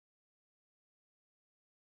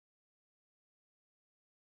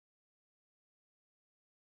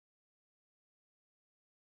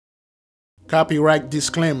Copyright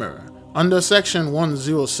disclaimer. Under Section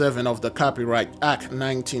 107 of the Copyright Act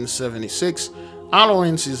 1976,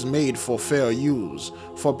 allowance is made for fair use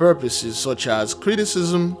for purposes such as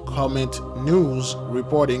criticism, comment, news,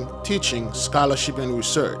 reporting, teaching, scholarship, and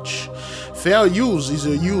research. Fair use is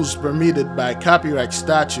a use permitted by copyright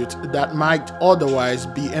statute that might otherwise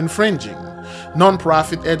be infringing.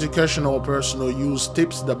 Non-profit educational personal use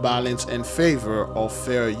tips the balance in favor of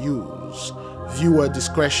fair use. Viewer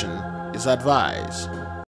discretion is advised.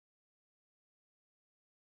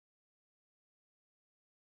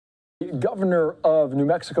 Governor of New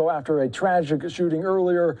Mexico after a tragic shooting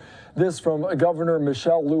earlier. This from Governor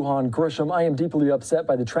Michelle Lujan Grisham. I am deeply upset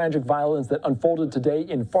by the tragic violence that unfolded today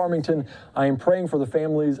in Farmington. I am praying for the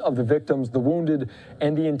families of the victims, the wounded,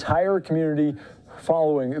 and the entire community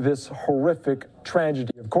following this horrific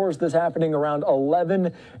tragedy. Of course, this happening around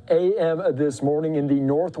 11 a.m. this morning in the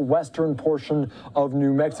northwestern portion of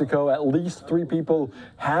New Mexico. At least 3 people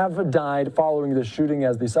have died following this shooting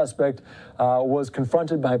as the suspect was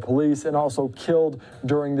confronted by police and also killed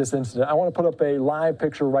during this incident. I want to put up a live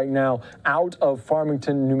picture right now out of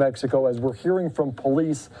Farmington, New Mexico, as we're hearing from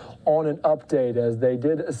police on an update, as they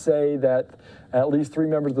did say that at least 3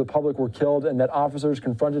 members of the public were killed and that officers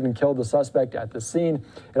confronted and killed the suspect at the scene.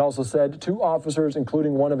 It also said 2 officers,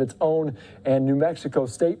 including one of its own and New Mexico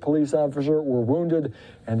State Police officer, were wounded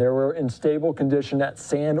and they were in stable condition at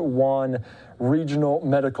San Juan Regional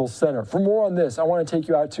Medical Center. For more on this, I want to take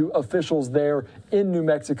you out to officials there in New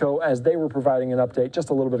Mexico as they were providing an update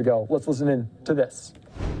just a little bit ago. Let's listen in to this.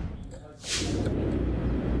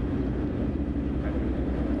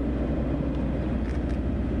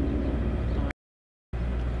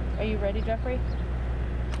 Are you ready, Jeffrey?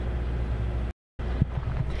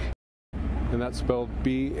 And that's spelled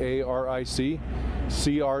B-A-R-I-C,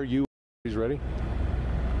 C-R-U. He's ready?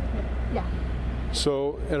 Yeah.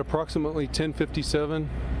 So at approximately 10:57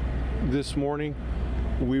 this morning,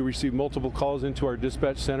 we received multiple calls into our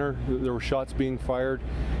dispatch center. There were shots being fired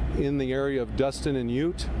in the area of Dustin and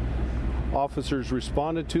Ute. Officers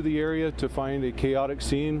responded to the area to find a chaotic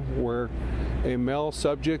scene where a male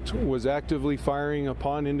subject was actively firing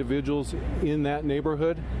upon individuals in that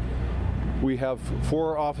neighborhood. We have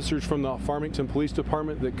 4 officers from the Farmington Police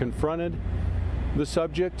Department that confronted the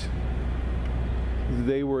subject.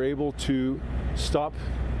 They were able to stop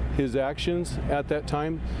his actions at that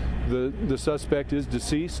time. The suspect is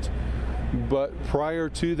deceased, but prior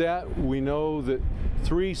to that, we know that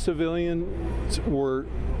 3 civilians were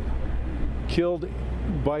killed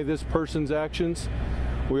by this person's actions.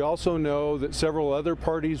 We also know that several other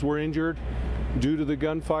parties were injured due to the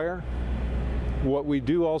gunfire. What we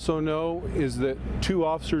do also know is that 2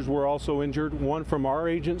 officers were also injured, one from our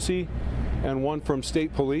agency and one from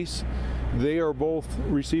state police. They are both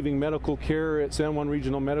receiving medical care at San Juan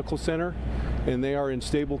Regional Medical Center, and they are in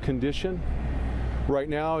stable condition. Right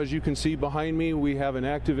now, as you can see behind me, we have an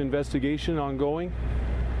active investigation ongoing.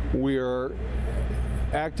 We are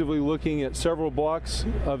actively looking at several blocks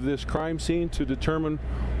of this crime scene to determine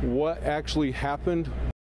what actually happened.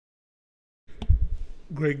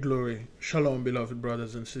 Great glory. Shalom, beloved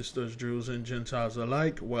brothers and sisters, Jews and Gentiles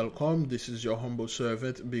alike. Welcome. This is your humble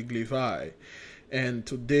servant, Big Levi. And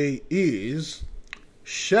today is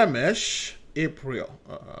Shemesh, April,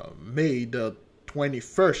 May the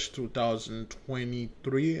 21st,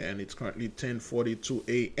 2023, and it's currently 10:42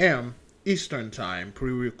 a.m. Eastern Time,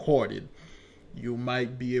 pre-recorded. You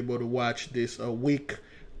might be able to watch this a week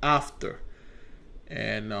after.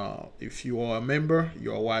 And if you are a member,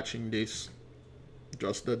 you are watching this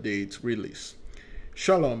just the day it's released.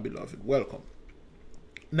 Shalom, beloved. Welcome.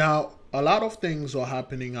 Now, a lot of things are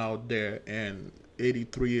happening out there, and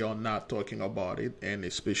 83 are not talking about it, and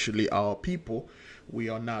especially our people, we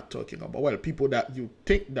are not talking about, well, people that you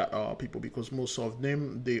think that are people, because most of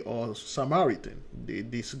them, they are Samaritan. They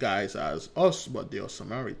disguise as us, but they are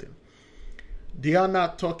Samaritan. They are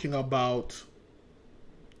not talking about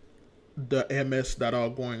the MS that are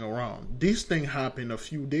going around. This thing happened a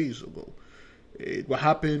few days ago. It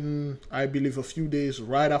happened, I believe, a few days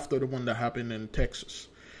right after the one that happened in Texas.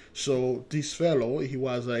 So this fellow, he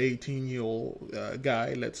was an 18-year-old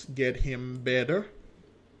guy. Let's get him better.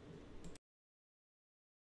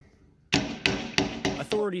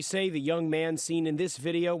 Authorities say the young man seen in this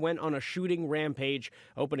video went on a shooting rampage,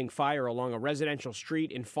 opening fire along a residential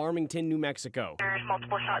street in Farmington, New Mexico. There's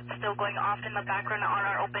multiple shots still going off in the background on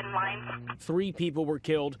our open lines. 3 people were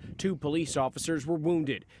killed, 2 police officers were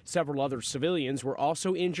wounded. Several other civilians were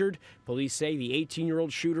also injured. Police say the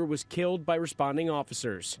 18-year-old shooter was killed by responding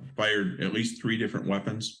officers. Fired at least 3 different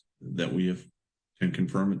weapons that we can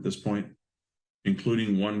confirm at this point,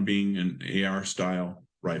 including one being an AR-style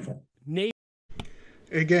rifle.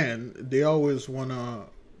 again, they always want to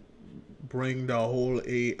bring the whole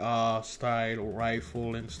AR style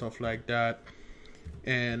rifle and stuff like that,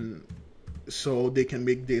 and so they can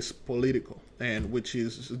make this political, and which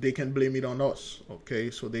is they can blame it on us.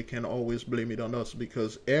 Okay, so they can always blame it on us,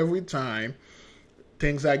 because every time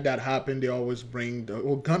things like that happen, they always bring the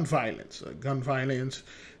gun violence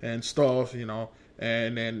and stuff, you know.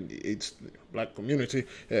 And then it's black community,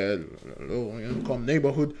 come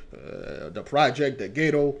neighborhood, the project, the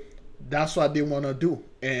ghetto. That's what they want to do.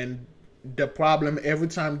 And the problem, every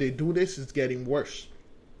time they do this, is getting worse.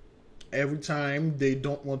 Every time they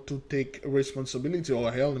don't want to take responsibility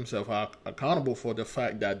or hold themselves accountable for the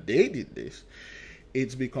fact that they did this,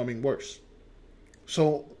 it's becoming worse.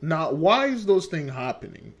 So now, why is those things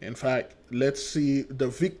happening? In fact, let's see the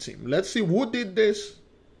victim. Let's see who did this.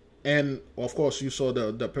 And of course, you saw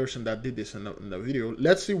the person that did this in the video.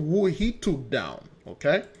 Let's see who he took down,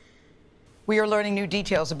 okay? We are learning new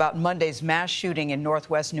details about Monday's mass shooting in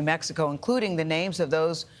northwest New Mexico, including the names of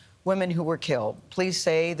those women who were killed. Police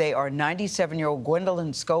say they are 97-year-old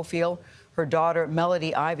Gwendolyn Schofield, her daughter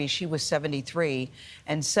Melody Ivy, she was 73,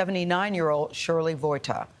 and 79-year-old Shirley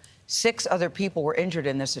Voita. 6 other people were injured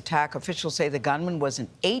in this attack. Officials say the gunman was an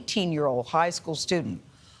 18-year-old high school student.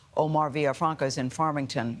 Omar Villafranca is in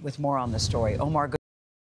Farmington with more on the story. Omar, good.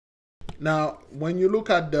 Now, when you look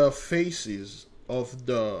at the faces of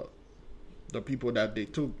the people that they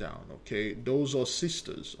took down, okay, those are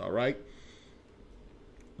sisters, all right?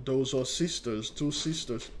 Those are sisters, 2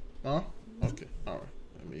 sisters. Huh? Okay, all right.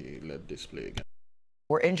 Let me let this play again.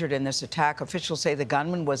 Were injured in this attack. Officials say the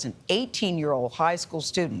gunman was an 18-year-old high school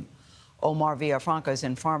student. Omar Villafranca is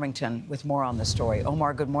in Farmington with more on the story.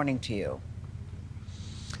 Omar, good morning to you.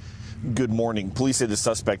 Good morning. Police say the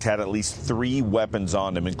suspect had at least 3 weapons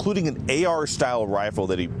on him, including an AR-style rifle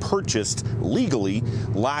that he purchased legally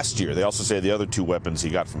last year. They also say the other 2 weapons he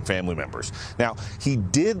got from family members. Now, he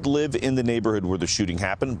did live in the neighborhood where the shooting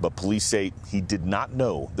happened, but police say he did not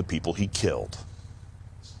know the people he killed.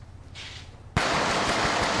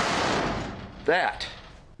 That.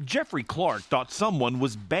 Jeffrey Clark thought someone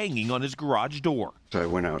was banging on his garage door. I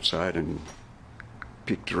went outside and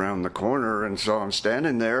peeked around the corner and saw him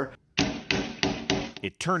standing there.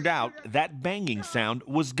 It turned out that banging sound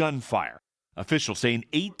was gunfire. Officials say an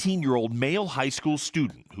 18-year-old male high school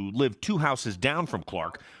student who lived 2 houses down from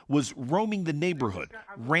Clark was roaming the neighborhood,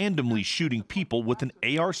 randomly shooting people with an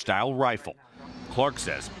AR-style rifle. Clark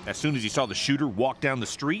says as soon as he saw the shooter walk down the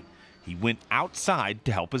street, he went outside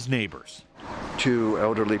to help his neighbors. 2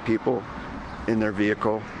 elderly people in their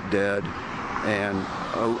vehicle, dead, and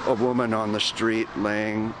a woman on the street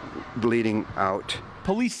laying, bleeding out.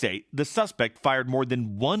 Police say the suspect fired more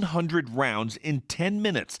than 100 rounds in 10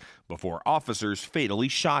 minutes before officers fatally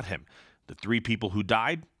shot him. The 3 people who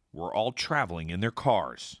died were all traveling in their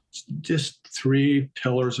cars. Just 3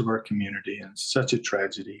 pillars of our community, and such a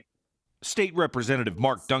tragedy. State Representative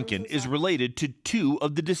Mark Duncan is related to 2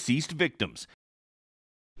 of the deceased victims.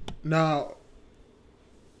 Now,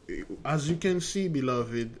 as you can see,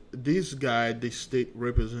 beloved, this guy, the state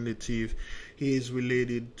representative, he is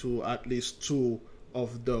related to at least 2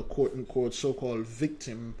 of the quote-unquote so-called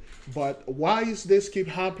victim. But why is this keep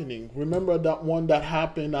happening? Remember that one that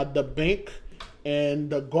happened at the bank, and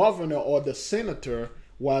the governor or the senator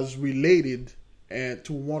was related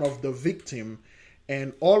to one of the victim,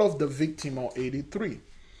 and all of the victim are 83.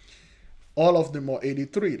 All of them are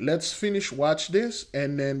 83. Let's finish, watch this,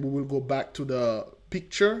 and then we will go back to the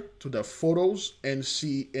picture, to the photos, and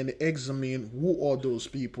see and examine who are those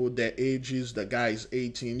people, their ages. The guy is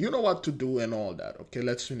 18. You know what to do and all that. Okay,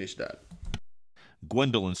 let's finish that.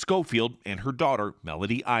 Gwendolyn Schofield and her daughter,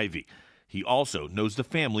 Melody Ivy. He also knows the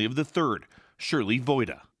family of the 3rd, Shirley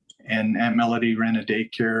Voita. And Aunt Melody ran a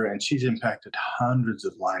daycare, and she's impacted hundreds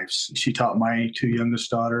of lives. She taught my 2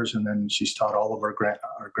 youngest daughters, and then she's taught all of our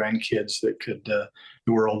grandkids that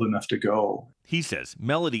who were old enough to go. He says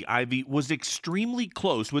Melody Ivy was extremely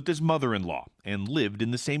close with his mother-in-law and lived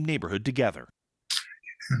in the same neighborhood together.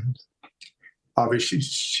 And obviously,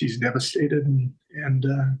 she's devastated, and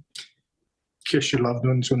kiss your loved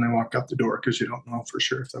ones when they walk out the door, because you don't know for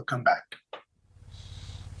sure if they'll come back.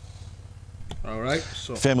 All right.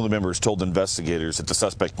 So family members told investigators that the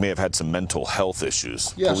suspect may have had some mental health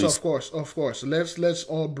issues. Yes, police... of course. Let's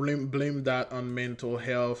all blame that on mental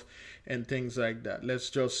health and things like that.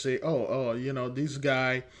 Let's just say, oh, you know, this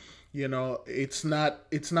guy, you know, it's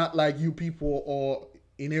not like you people are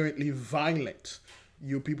inherently violent.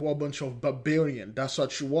 You people are a bunch of barbarian. That's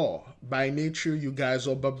what you are. By nature, you guys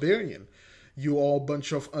are barbarian. You are a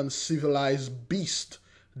bunch of uncivilized beasts.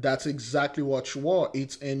 That's exactly what you are.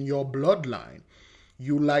 It's in your bloodline.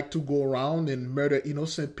 You like to go around and murder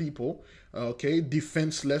innocent people, okay,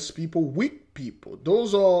 defenseless people, weak people.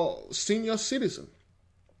 Those are senior citizens.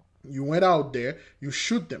 You went out there, you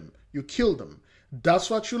shoot them, you kill them. That's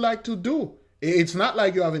what you like to do. It's not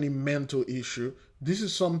like you have any mental issue. This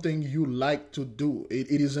is something you like to do. It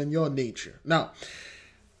is in your nature. Now,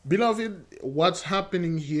 beloved, what's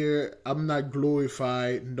happening here, I'm not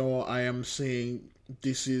glorified, nor I am saying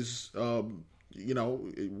this is,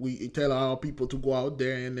 we tell our people to go out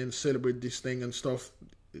there and then celebrate this thing and stuff.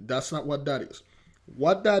 That's not what that is.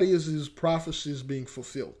 What that is prophecies being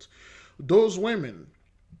fulfilled. Those women,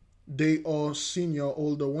 they are senior,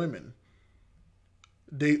 older women.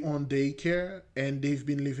 They own daycare and they've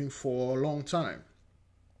been living for a long time.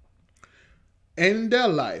 In their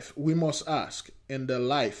life, we must ask, in their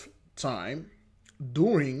lifetime,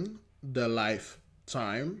 during the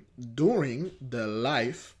lifetime, during the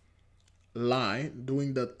lifeline,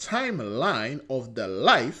 during the timeline of the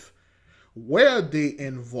life, were they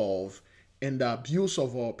involved in the abuse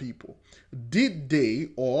of our people? Did they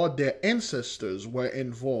or their ancestors were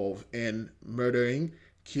involved in murdering,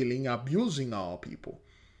 killing, abusing our people?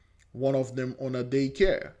 One of them on a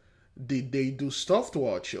daycare. Did they do stuff to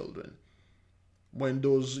our children? When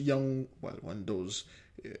those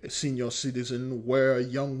senior citizens were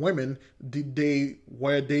young women,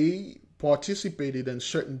 were they participated in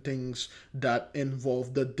certain things that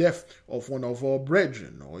involved the death of one of our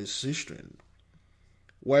brethren or his sister?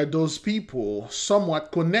 Were those people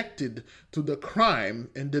somewhat connected to the crime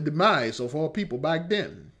and the demise of our people back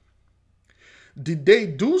then? Did they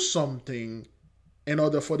do something in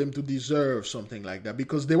order for them to deserve something like that?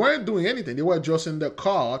 Because they weren't doing anything. They were just in the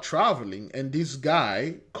car traveling, and this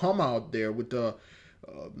guy come out there with the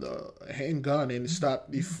handgun and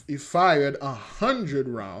he fired 100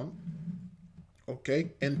 rounds,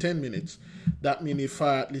 okay, in 10 minutes. That means he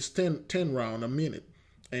fired at least 10 rounds a minute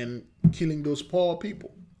and killing those poor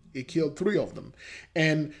people. He killed 3 of them.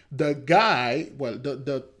 And the guy,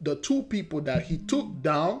 the 2 people that he took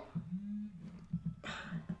down,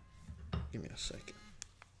 give me a second.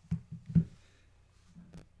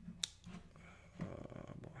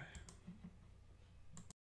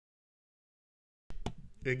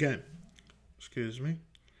 Again, excuse me,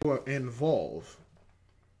 were involved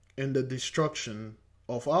in the destruction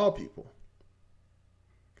of our people.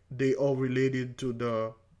 They are related to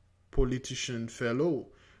the politician fellow,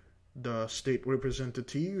 the state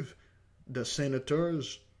representative, the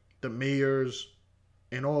senators, the mayors,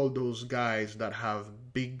 and all those guys that have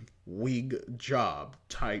big wig job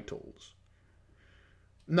titles.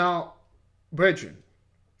 Now, brethren,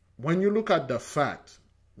 when you look at the fact,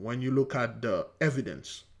 when you look at the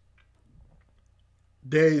evidence,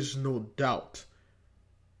 there is no doubt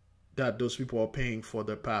that those people are paying for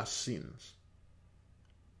their past sins.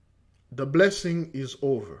 The blessing is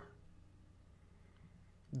over.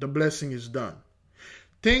 The blessing is done.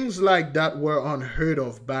 Things like that were unheard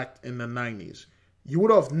of back in the 90s. You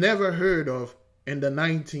would have never heard of in the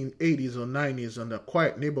 1980s or 90s in a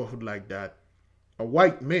quiet neighborhood like that. A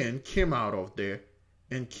white man came out of there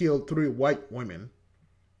and killed 3 white women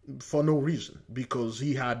for no reason, because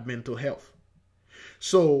he had mental health.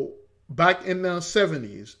 So back in the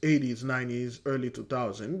 70s, 80s, 90s, early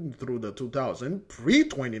 2000, through the 2000,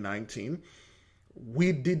 pre-2019,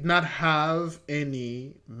 we did not have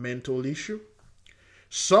any mental issue.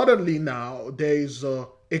 Suddenly now, there is an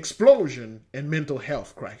explosion in mental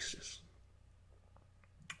health crisis.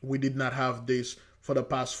 We did not have this for the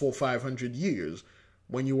past 400-500 years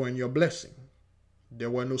when you were in your blessing. There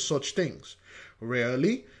were no such things.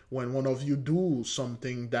 Rarely, when one of you do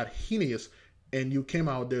something that heinous and you came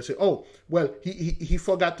out there and say, oh, well, he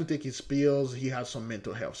forgot to take his pills, he has some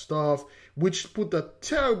mental health stuff, which put a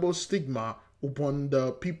terrible stigma upon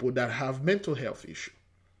the people that have mental health issues.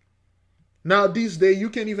 Now, these days, you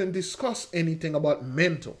can't even discuss anything about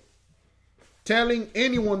mental. Telling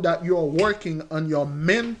anyone that you're working on your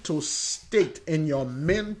mental state and your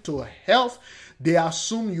mental health, they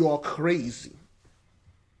assume you're crazy.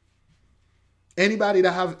 Anybody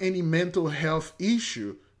that have any mental health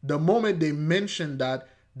issue, the moment they mention that,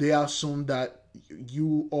 they assume that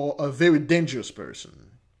you are a very dangerous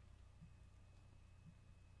person.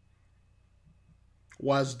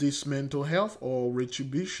 Was this mental health or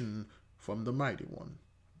retribution from the Mighty One?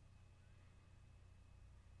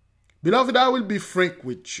 Beloved, I will be frank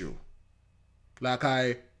with you, like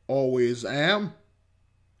I always am.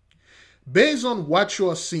 Based on what you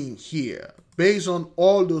are seeing here, based on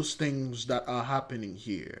all those things that are happening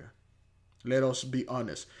here, let us be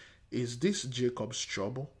honest. Is this Jacob's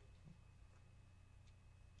trouble?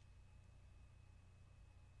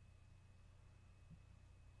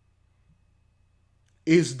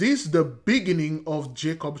 Is this the beginning of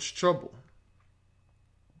Jacob's trouble?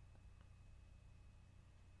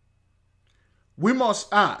 We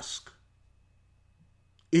must ask,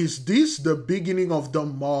 is this the beginning of the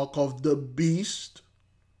mark of the beast?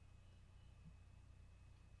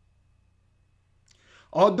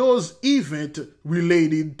 Are those events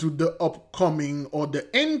related to the upcoming or the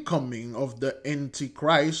incoming of the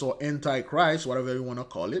Antichrist or Antichrist, whatever you want to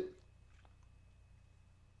call it?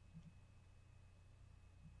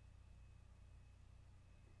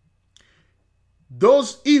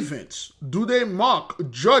 Those events, do they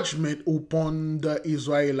mark judgment upon the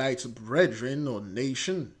Israelites' brethren or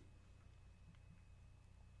nation?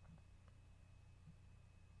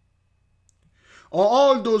 Are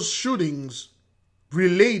all those shootings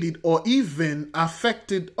related or even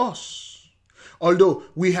affected us? Although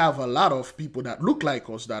we have a lot of people that look like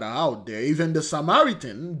us that are out there, even the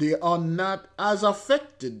Samaritan, they are not as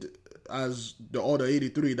affected as the other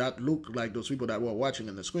 83 that look like those people that were watching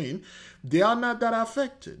on the screen. They are not that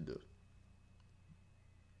affected.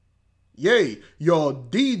 Yea, your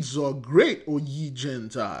deeds are great, O ye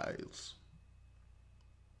Gentiles.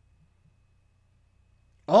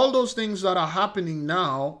 All those things that are happening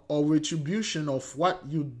now are retribution of what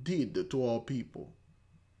you did to our people.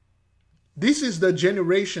 This is the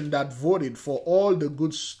generation that voted for all the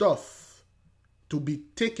good stuff to be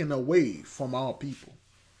taken away from our people.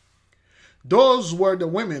 Those were the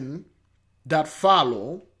women that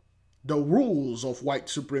follow the rules of white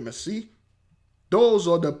supremacy. Those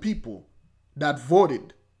are the people that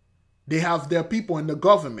voted. They have their people in the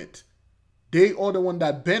government. They are the one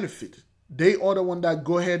that benefit. They are the one that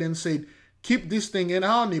go ahead and say, keep this thing in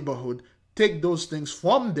our neighborhood. Take those things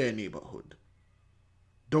from their neighborhood.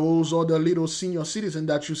 Those are the little senior citizens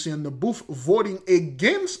that you see in the booth voting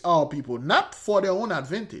against our people, not for their own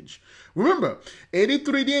advantage. Remember,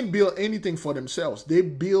 83 didn't build anything for themselves. They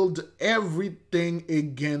build everything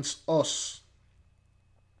against us.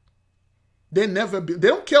 They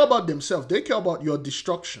don't care about themselves. They care about your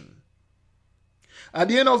destruction. At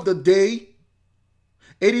the end of the day,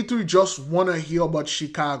 83 just want to hear about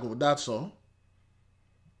Chicago. That's all.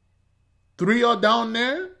 3 are down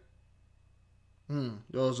there.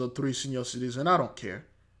 Those are 3 senior citizens. I don't care.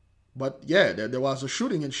 But yeah, there was a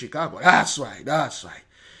shooting in Chicago. That's right. That's right.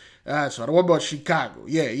 That's right. What about Chicago?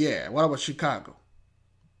 Yeah. What about Chicago?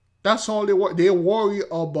 That's all they worry. They worry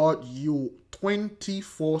about you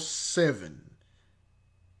 24/7.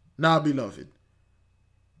 Now, beloved,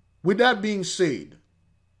 with that being said,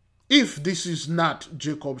 if this is not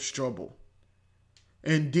Jacob's trouble,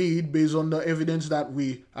 indeed, based on the evidence that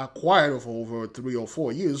we acquired of over 3 or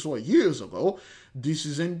 4 years or years ago, this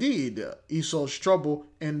is indeed Esau's trouble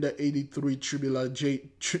and the 83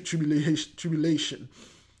 tribulation.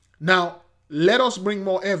 Now, let us bring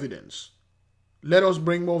more evidence. Let us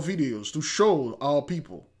bring more videos to show our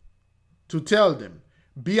people, to tell them,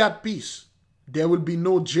 be at peace. There will be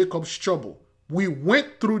no Jacob's trouble. We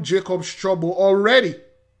went through Jacob's trouble already.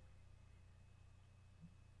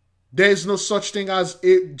 There is no such thing as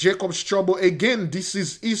a Jacob's trouble again. This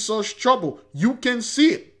is Esau's trouble. You can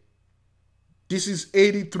see it. This is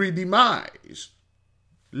 83 demise.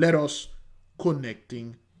 Let us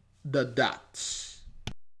connecting the dots.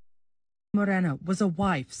 Moreno was a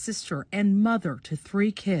wife, sister, and mother to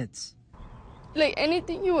 3 kids. Like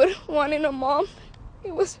anything you would want in a mom,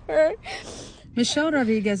 it was her. Michelle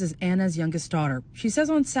Rodriguez is Anna's youngest daughter. She says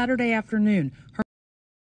on Saturday afternoon,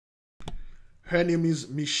 her name is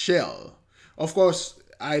Michelle. Of course,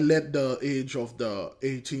 I let the age of the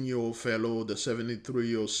 18-year-old fellow, the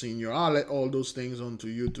 73-year-old senior, I'll let all those things onto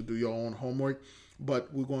you to do your own homework.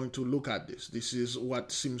 But we're going to look at this. This is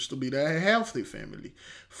what seems to be the healthy family.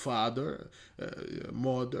 Father,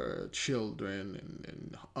 mother, children,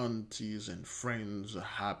 and aunties and friends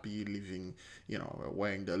happy living,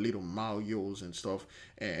 wearing the little maillots and stuff.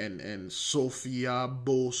 And Sophia,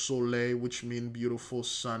 Beau Soleil, which means beautiful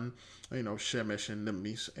sun, Shemesh and the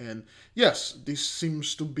Miss. And yes, this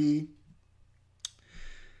seems to be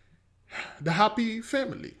the happy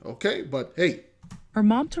family, okay? But hey, her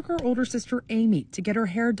mom took her older sister Amy to get her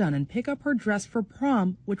hair done and pick up her dress for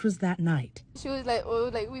prom, which was that night. She was like, oh,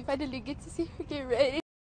 we finally get to see her get ready.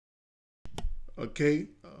 Okay,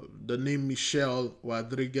 the name Michelle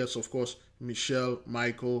Rodriguez, of course, Michelle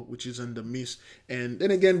Michael, which is in the Miss. And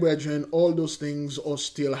then again, brethren, all those things are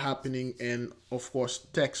still happening in, of course,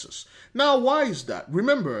 Texas. Now, why is that?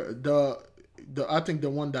 Remember, I think the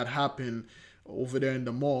one that happened over there in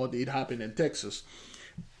the mall, it happened in Texas.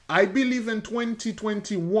 I believe in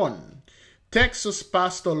 2021, Texas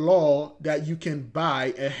passed a law that you can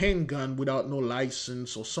buy a handgun without no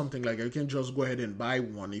license or something like that. You can just go ahead and buy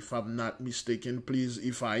one, if I'm not mistaken. Please,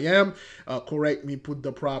 if I am, correct me, put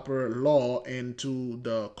the proper law into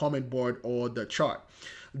the comment board or the chart.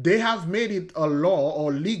 They have made it a law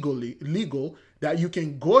or legal that you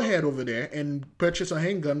can go ahead over there and purchase a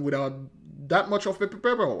handgun without that much of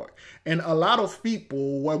paperwork. And a lot of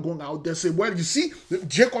people were going out there say, well, you see,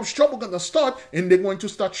 Jacob's trouble going to start and they're going to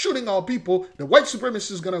start shooting our people. The white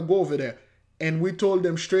supremacists is going to go over there. And we told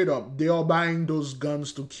them straight up, they are buying those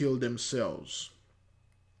guns to kill themselves.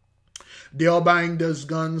 They are buying those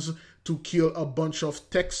guns to kill a bunch of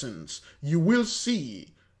Texans. You will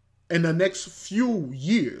see in the next few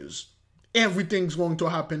years, everything's going to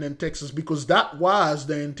happen in Texas because that was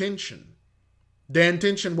the intention. The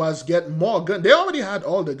intention was get more guns. They already had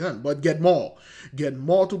all the guns, but get more. Get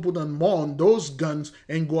more to put on more on those guns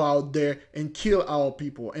and go out there and kill our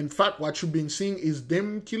people. In fact, what you've been seeing is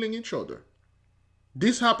them killing each other.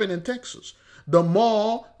 This happened in Texas. The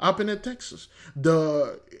mall happened in Texas.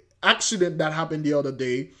 The accident that happened the other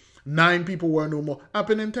day, 9 people were no more,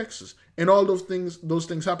 happened in Texas. And all those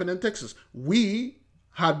things happened in Texas. We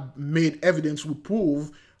had made evidence to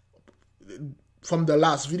prove from the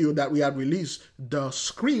last video that we had released, the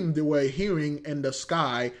scream they were hearing in the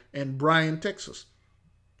sky in Bryan, Texas.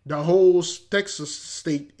 The whole Texas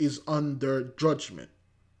state is under judgment.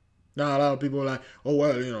 Now, a lot of people are like, oh,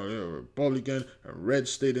 well, you know, Republican, red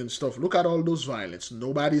state and stuff. Look at all those violence.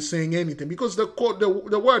 Nobody's saying anything because the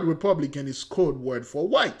word Republican is code word for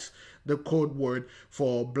white. The code word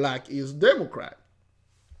for black is Democrat.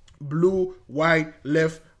 Blue, white,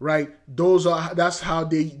 left, right. That's how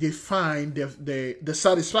they find the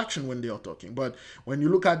satisfaction when they are talking. But when you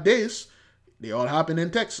look at this, they all happen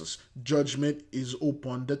in Texas. Judgment is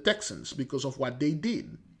upon the Texans because of what they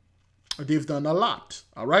did. They've done a lot.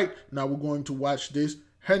 All right. Now we're going to watch this.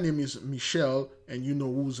 Her name is Michelle, and you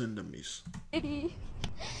know who's in the mix. And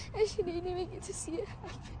she didn't even get to see it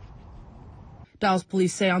happen. Dallas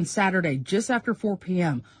police say on Saturday, just after 4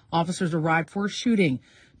 p.m., officers arrived for a shooting.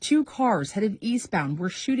 2 cars headed eastbound were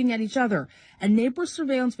shooting at each other, and neighbor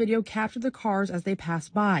surveillance video captured the cars as they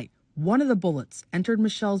passed by. One of the bullets entered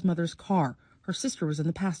Michelle's mother's car. Her sister was in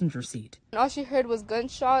the passenger seat. All she heard was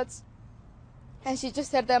gunshots, and she just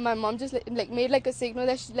said that my mom just made a signal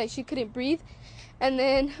that she couldn't breathe, and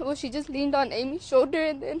then she just leaned on Amy's shoulder,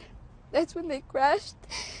 and then that's when they crashed,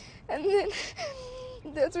 and then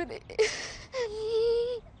that's when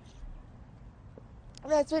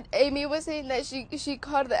that's what Amy was saying, that she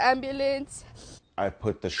called the ambulance. I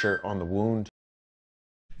put the shirt on the wound.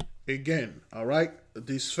 Again, all right,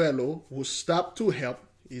 this fellow who stopped to help,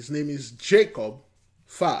 his name is Jacob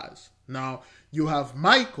Faz. Now, you have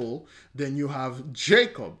Michael, then you have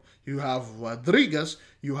Jacob, you have Rodriguez,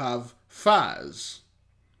 you have Faz.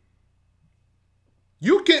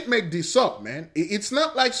 You can't make this up, man. It's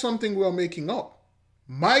not like something we're making up.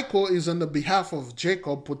 Michael is on the behalf of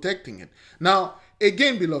Jacob protecting it. Now,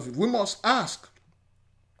 again, beloved, we must ask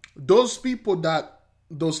those people that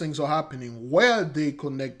those things are happening, were they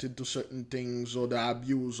connected to certain things or the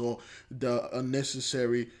abuse or the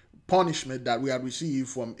unnecessary punishment that we had received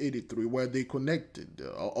from 83? Were they connected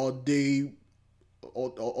or they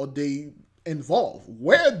involved?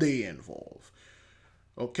 Were they involved?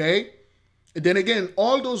 Okay? Then again,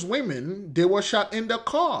 all those women, they were shot in the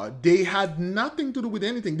car. They had nothing to do with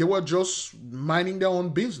anything. They were just minding their own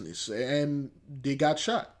business and they got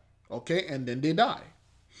shot. Okay? And then they died.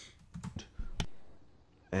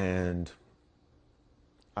 And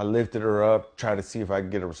I lifted her up, tried to see if I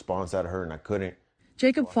could get a response out of her, and I couldn't.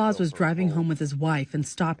 Jacob Foz was driving home with his wife and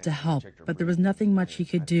stopped to help, but there was nothing much he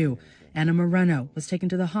could do. Anna Moreno was taken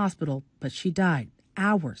to the hospital, but she died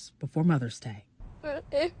hours before Mother's Day.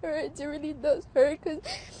 It hurts. It really does hurt.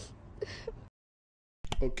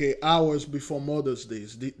 Okay, hours before Mother's Day.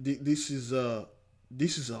 This is a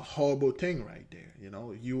horrible thing right there. You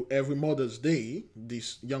know, every Mother's Day,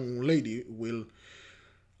 this young lady will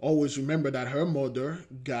always remember that her mother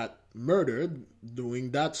got murdered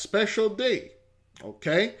during that special day.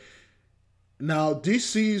 Okay? Now,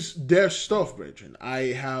 this is their stuff, brethren. I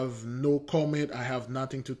have no comment. I have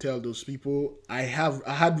nothing to tell those people. I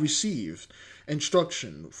had received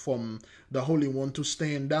instruction from the Holy One to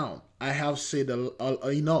stand down. I have said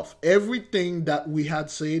enough. Everything that we had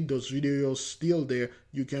said, those videos still there.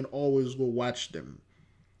 You can always go watch them.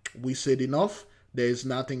 We said enough. There is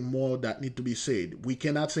nothing more that need to be said. We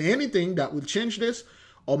cannot say anything that will change this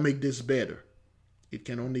or make this better. It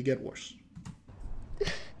can only get worse.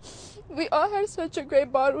 We all had such a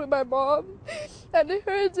great bond with my mom, and it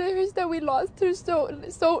hurts that we lost her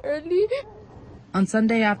so early. On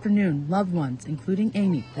Sunday afternoon, loved ones, including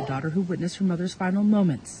Amy, the daughter who witnessed her mother's final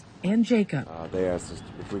moments, and Jacob. They asked us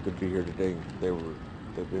if we could be here today. They've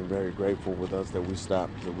been very grateful with us that we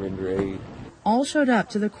stopped to render aid. All showed up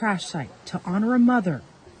to the crash site to honor a mother.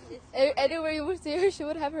 Anywhere you would see her, she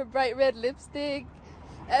would have her bright red lipstick,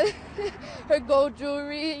 and her gold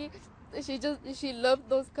jewelry. She loved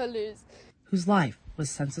those colors. Whose life was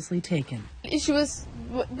senselessly taken. She was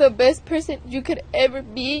the best person you could ever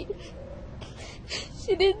be.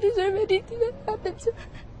 She didn't deserve anything that happened to her.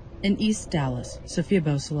 In East Dallas, Sophia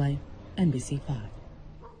Beausoleil, NBC5.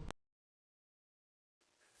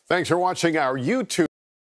 Thanks for watching our YouTube.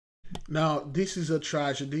 Now, this is a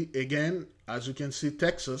tragedy. Again, as you can see,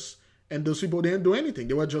 Texas, and those people didn't do anything.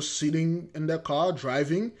 They were just sitting in their car,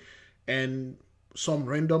 driving, and some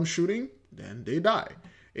random shooting, then they die.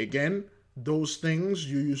 Again, those things,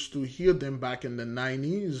 you used to hear them back in the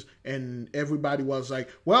 90s, and everybody was like,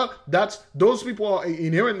 well, those people are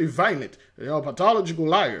inherently violent. They are a pathological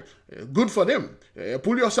liar. Good for them.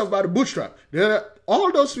 Pull yourself by the bootstrap. All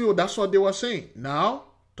those people, that's what they were saying. Now,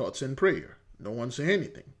 thoughts and prayer. No one say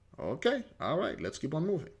anything. Okay, all right, let's keep on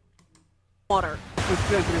moving. Water.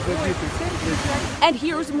 And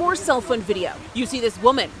here's more cell phone video. You see this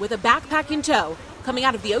woman with a backpack in tow coming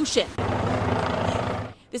out of the ocean.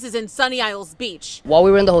 This is in Sunny Isles Beach. While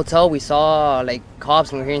we were in the hotel, we saw like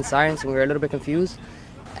cops and we were hearing sirens and we were a little bit confused.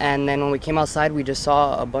 And then when we came outside, we just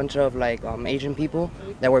saw a bunch of like Asian people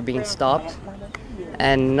that were being stopped.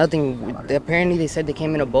 And nothing, apparently they said they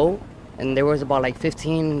came in a boat and there was about like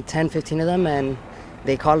 10, 15 of them, and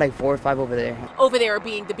they called like 4 or 5 over there. Over there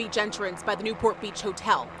being the beach entrance by the Newport Beach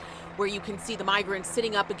Hotel, where you can see the migrants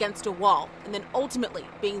sitting up against a wall and then ultimately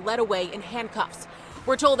being led away in handcuffs.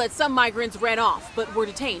 We're told that some migrants ran off but were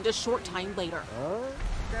detained a short time later.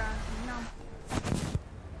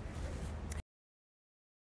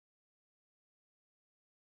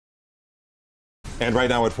 And right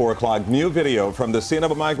now at 4 o'clock, new video from the scene of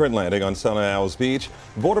a migrant landing on Sunny Isles Beach.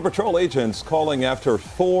 Border Patrol agents calling after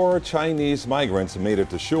 4 Chinese migrants made it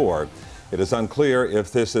to shore. It is unclear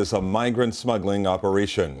if this is a migrant smuggling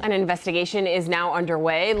operation. An investigation is now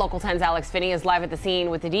underway. Local 10's Alex Finney is live at the scene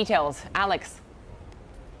with the details. Alex.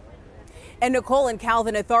 And Nicole and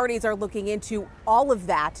Calvin, authorities are looking into all of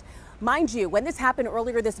that. Mind you, when this happened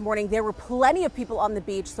earlier this morning, there were plenty of people on the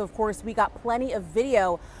beach. So, of course, we got plenty of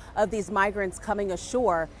video of these migrants coming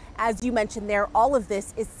ashore. As you mentioned there, all of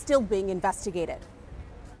this is still being investigated.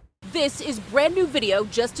 This is brand new video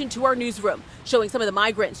just into our newsroom, showing some of the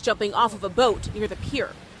migrants jumping off of a boat near the pier.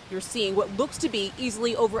 You're seeing what looks to be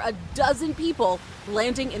easily over a dozen people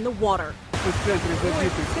landing in the water.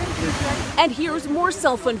 And here's more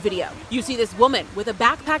cell phone video. You see this woman with a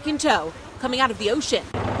backpack in tow coming out of the ocean.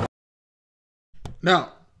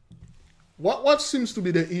 Now, what seems to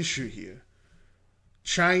be the issue here?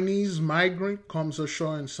 Chinese migrant comes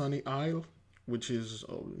ashore in Sunny Isle, which is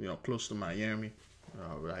close to Miami.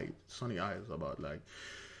 Right, Sunny Isle is about like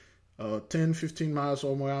 10, 15 miles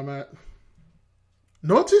from where I'm at.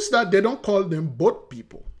 Notice that they don't call them boat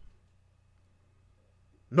people.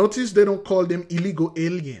 Notice they don't call them illegal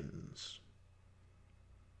aliens.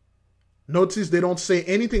 Notice they don't say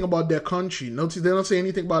anything about their country. Notice they don't say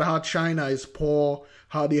anything about how China is poor,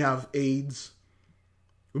 how they have AIDS.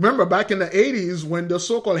 Remember back in the 80s when the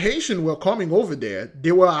so-called Haitians were coming over there,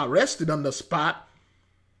 they were arrested on the spot.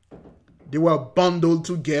 They were bundled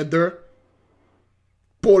together.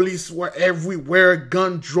 Police were everywhere,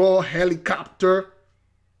 gun draw, helicopter.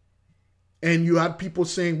 And you had people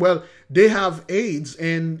saying, well, they have AIDS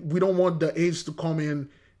and we don't want the AIDS to come in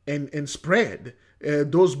and spread.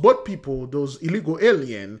 Those boat people, those illegal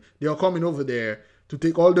aliens, they are coming over there to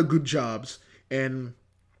take all the good jobs. And,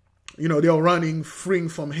 they are running, freeing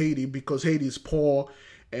from Haiti because Haiti is poor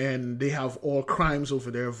and they have all crimes over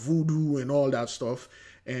there, voodoo and all that stuff.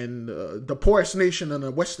 And the poorest nation in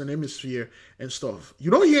the Western Hemisphere and stuff.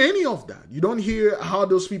 You don't hear any of that. You don't hear how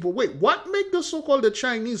those people, wait, what make the so-called the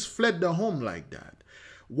Chinese fled their home like that?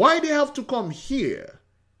 Why they have to come here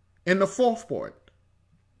in the fourth port?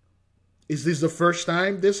 Is this the first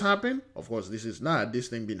time this happened? Of course, this is not. This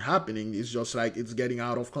thing been happening. It's just like it's getting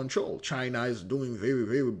out of control. China is doing very,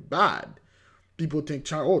 very bad. People think,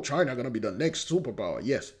 China going to be the next superpower.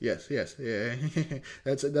 Yes. Yeah.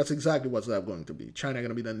 That's exactly what's that going to be. China going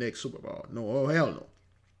to be the next superpower. No, oh, hell no.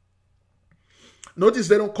 Notice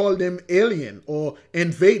they don't call them alien or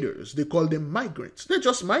invaders. They call them migrants. They're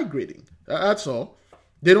just migrating. That's all.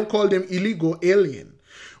 They don't call them illegal alien.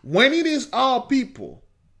 When it is our people,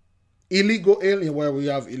 illegal alien, where we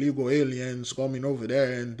have illegal aliens coming over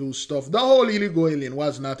there and do stuff. The whole illegal alien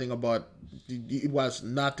was nothing about, it was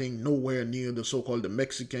nothing nowhere near the so-called the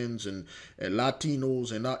Mexicans and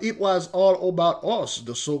Latinos, and it was all about us,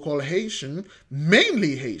 the so-called Haitian,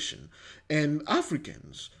 mainly Haitian and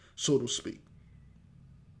Africans, so to speak.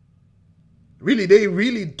 Really, they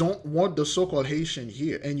really don't want the so-called Haitian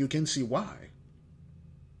here, and you can see why.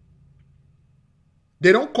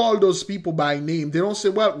 They don't call those people by name. They don't say,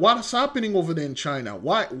 well, what's happening over there in China?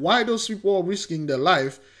 Why those people are risking their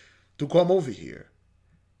life to come over here?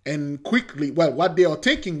 And quickly, well, what they are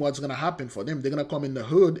thinking what's going to happen for them, they're going to come in the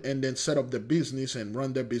hood and then set up their business and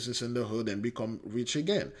run their business in the hood and become rich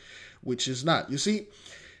again, which is not. You see,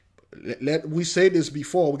 we say this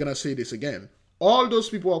before, we're going to say this again. All those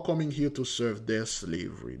people are coming here to serve their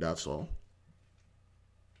slavery, that's all.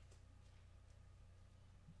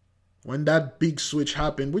 When that big switch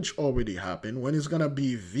happened, which already happened, when it's going to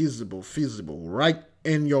be visible, feasible, right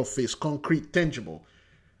in your face, concrete, tangible,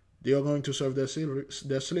 they are going to serve their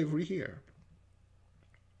slavery here.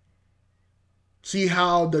 See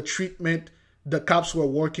how the treatment, the cops were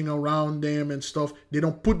working around them and stuff. They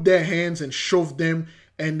don't put their hands and shove them,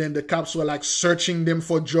 and then the cops were like searching them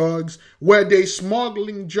for drugs. Were they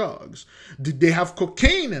smuggling drugs? Did they have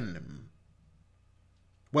cocaine in them?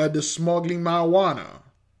 Were they smuggling marijuana?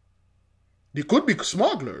 They could be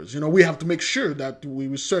smugglers. You know, we have to make sure that we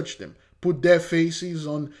research them. Put their faces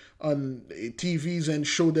on TVs and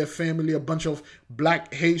show their family a bunch of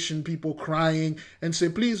black Haitian people crying and say,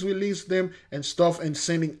 please release them and stuff, and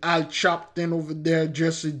sending Al Chapton over there,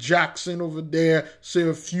 Jesse Jackson over there, say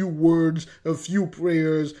a few words, a few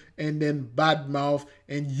prayers, and then badmouth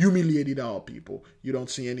and humiliated our people. You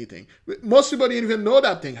don't see anything. Most people didn't even know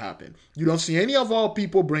that thing happened. You don't see any of our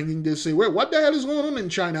people bringing this, say, wait, what the hell is going on in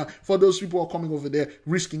China for those people who are coming over there,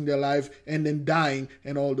 risking their life and then dying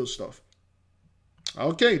and all those stuff.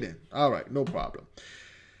 Okay then. All right, no problem.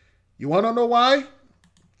 You want to know why?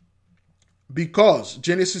 Because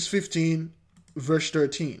Genesis 15, verse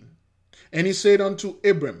 13. And he said unto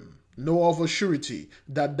Abram, know of a surety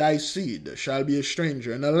that thy seed shall be a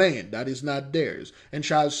stranger in a land that is not theirs, and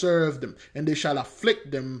shall serve them, and they shall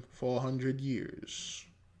afflict them for 100 years.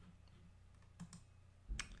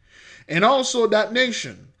 And also that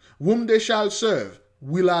nation, whom they shall serve,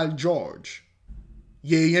 will I judge.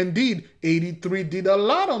 Yea, indeed, 83 did a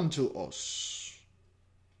lot unto us.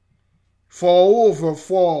 For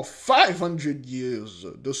 500 years,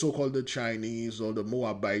 the so-called the Chinese or the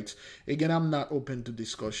Moabites, again, I'm not open to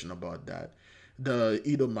discussion about that. The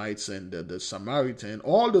Edomites and the Samaritan,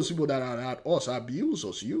 all those people that are not us, abuse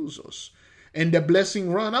us, use us. And the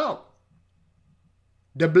blessing run out.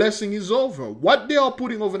 The blessing is over. What they are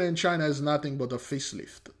putting over there in China is nothing but a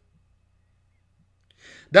facelift.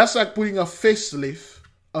 That's like putting a facelift,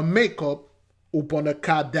 a makeup, upon a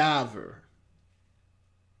cadaver.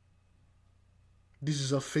 This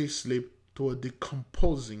is a facelift to a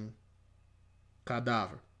decomposing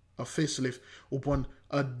cadaver. A facelift upon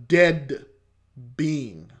a dead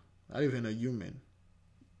being, not even a human.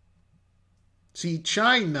 See,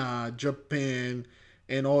 China, Japan,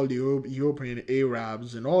 and all the European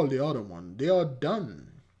Arabs and all the other ones, they are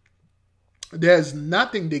done. There's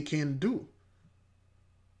nothing they can do.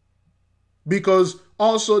 Because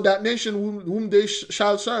also that nation whom they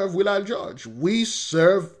shall serve will I judge. We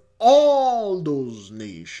serve all those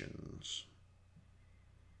nations.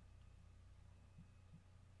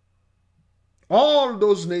 All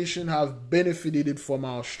those nations have benefited from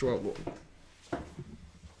our struggle.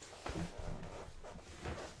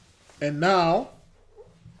 And now,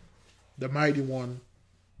 the mighty one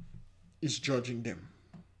is judging them.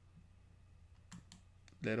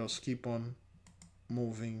 Let us keep on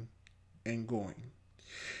moving and going.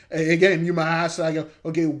 Again, you might ask,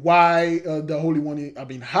 okay, why the Holy One,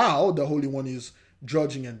 how the Holy One is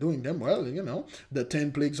judging and doing them? Well, you know, the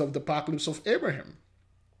 10 plagues of the apocalypse of Abraham.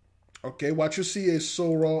 Okay, what you see is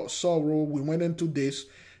sorrow. We went into this.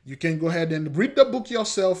 You can go ahead and read the book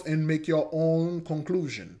yourself and make your own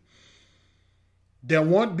conclusion. There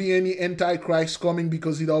won't be any Antichrist coming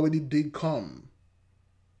because it already did come.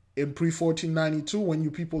 In pre-1492, when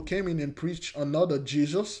you people came in and preached another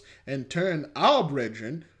Jesus and turned our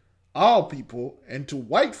brethren, our people, into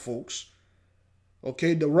white folks,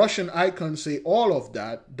 okay, the Russian icons say all of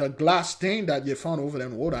that. The glass stain that you found over there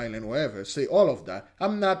in Rhode Island, wherever, say all of that.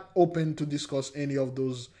 I'm not open to discuss any of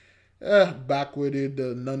those backwarded,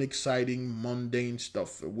 non-exciting, mundane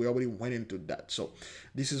stuff. We already went into that. So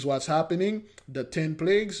this is what's happening. The 10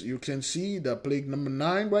 plagues, you can see the plague number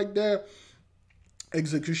 9 right there.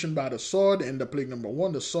 execution by the sword, and the plague number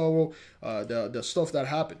 1, the sorrow, the stuff that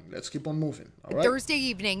happened. Let's keep on moving. All right. Thursday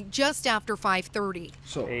evening, just after 5:30.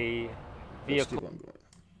 So let's keep on going.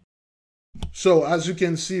 So as you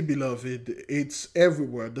can see, beloved, it's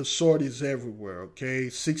everywhere. The sword is everywhere. Okay,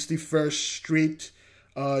 61st Street,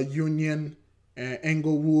 Union,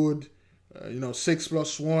 Englewood.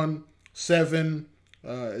 6+1, 7.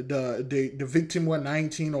 The victim were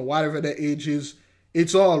 19 or whatever the age is.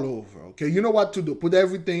 It's all over. Okay, you know what to do. Put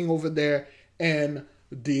everything over there in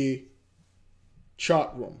the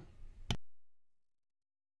chat room.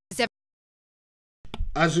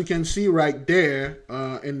 As you can see right there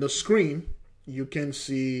in the screen, you can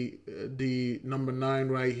see the number 9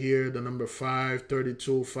 right here, the number 5,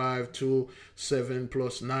 32, 5, 2, 7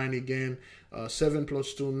 plus 9 again, 7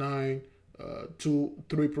 plus 2, 9, 3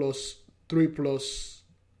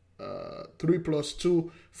 plus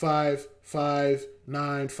 2, 5, 5,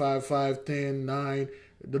 9, 5, 5, 10, 9.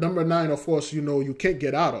 The number 9, of course, you can't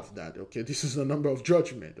get out of that, okay? This is the number of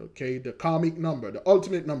judgment, okay? The karmic number, the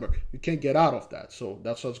ultimate number. You can't get out of that. So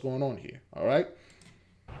that's what's going on here, all right?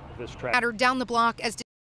 Down the block as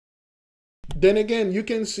then again, you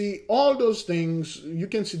can see all those things. You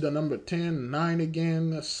can see the number 10, 9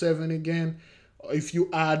 again, 7 again. If you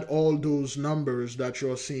add all those numbers that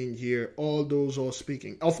you're seeing here, all those are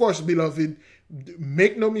speaking. Of course, beloved,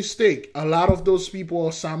 make no mistake, a lot of those people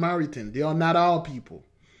are Samaritan. They are not our people.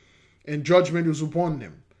 And judgment is upon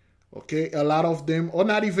them. Okay? A lot of them are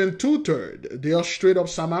not even 2/3. They are straight up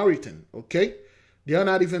Samaritan. Okay? They are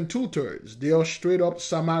not even 2/3. They are straight up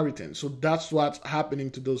Samaritan. So that's what's happening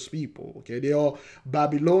to those people. Okay? They are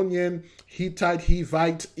Babylonian, Hittite,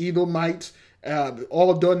 Hivite, Edomite,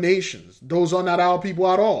 all the nations. Those are not our people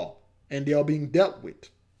at all. And they are being dealt with.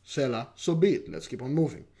 Selah, so be it. Let's keep on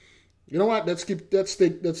moving. You know what? Let's take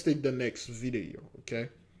the next video. Okay?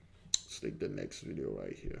 Let's take the next video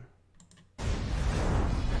right here.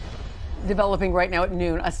 Developing right now at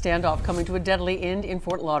noon, a standoff coming to a deadly end in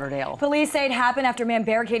Fort Lauderdale. Police say it happened after a man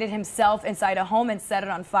barricaded himself inside a home and set it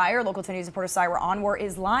on fire. Local 10 News reporter Syra Onwar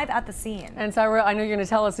is live at the scene. And Syra, I know you're going to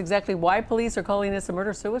tell us exactly why police are calling this a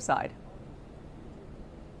murder-suicide.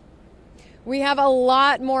 We have a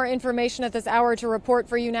lot more information at this hour to report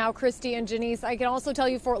for you now, Christy and Janice. I can also tell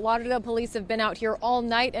you Fort Lauderdale police have been out here all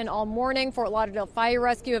night and all morning. Fort Lauderdale Fire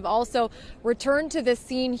Rescue have also returned to the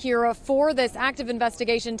scene here for this active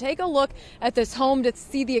investigation. Take a look at this home to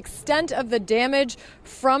see the extent of the damage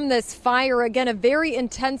from this fire. Again, a very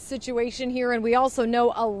intense situation here, and we also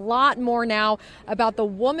know a lot more now about the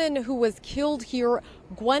woman who was killed here.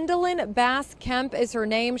 Gwendolyn Bass Kemp is her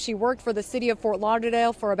name. She worked for the city of Fort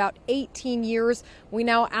Lauderdale for about 18 years. We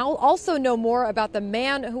now also know more about the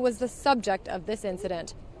man who was the subject of this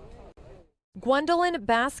incident. Gwendolyn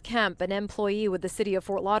Bass Kemp, an employee with the city of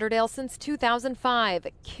Fort Lauderdale since 2005,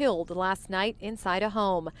 killed last night inside a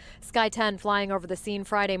home. Sky 10 flying over the scene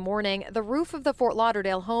Friday morning. The roof of the Fort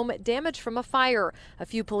Lauderdale home damaged from a fire. A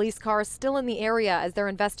few police cars still in the area as their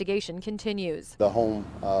investigation continues. The home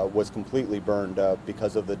was completely burned up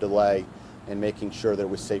because of the delay in making sure that it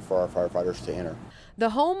was safe for our firefighters to enter.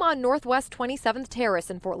 The home on Northwest 27th Terrace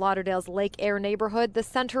in Fort Lauderdale's Lake Air neighborhood, the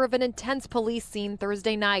center of an intense police scene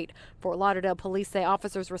Thursday night. Fort Lauderdale police say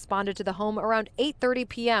officers responded to the home around 8:30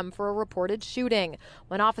 p.m. for a reported shooting.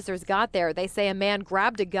 When officers got there, they say a man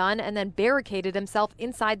grabbed a gun and then barricaded himself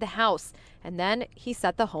inside the house. And then he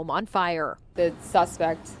set the home on fire. The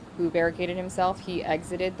suspect who barricaded himself, he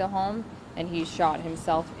exited the home and he shot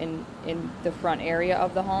himself in the front area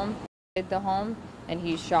of the home. And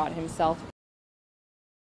he shot himself.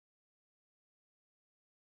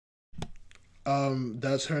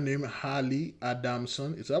 That's her name, Hallie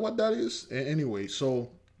Adamson. Is that what that is? Anyway, so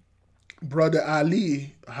Brother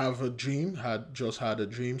Ali had just had a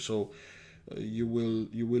dream. So you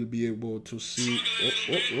will be able to see.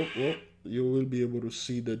 You will be able to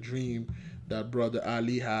see the dream that Brother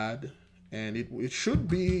Ali had, and it should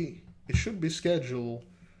be scheduled.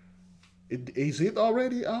 Is it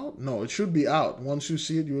already out? No, it should be out. Once you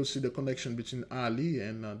see it, you will see the connection between Ali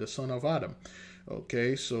and the son of Adam.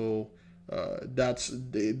 Okay, so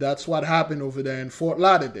that's what happened over there in Fort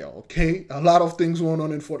Lauderdale. Okay, a lot of things going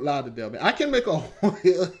on in Fort Lauderdale. I can make a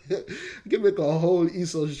whole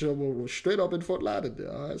Esau's show straight up in Fort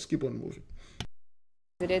Lauderdale. All right, let's keep on moving.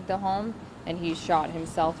 Exited the home and he shot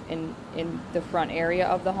himself in the front area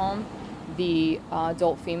of the home. The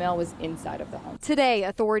adult female was inside of the home. Today,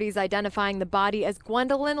 authorities identifying the body as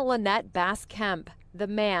Gwendolyn Lynette Bass Kemp. The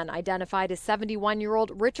man, identified as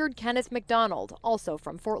 71-year-old Richard Kenneth McDonald, also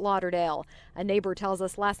from Fort Lauderdale. A neighbor tells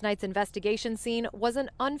us last night's investigation scene was an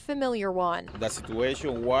unfamiliar one. The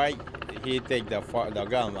situation, why he take the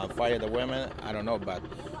gun and fire the women, I don't know, but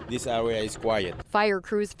this area is quiet. Fire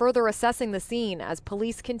crews further assessing the scene as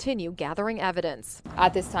police continue gathering evidence.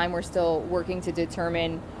 At this time, we're still working to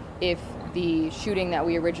determine if the shooting that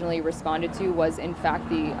we originally responded to was in fact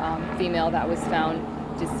the female that was found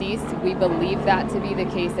deceased. We believe that to be the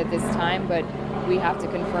case at this time, but we have to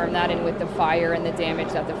confirm that, and with the fire and the damage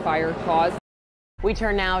that the fire caused. We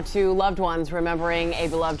turn now to loved ones remembering a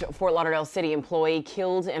beloved Fort Lauderdale City employee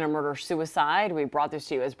killed in a murder-suicide. We brought this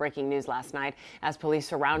to you as breaking news last night as police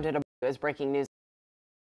surrounded as breaking news.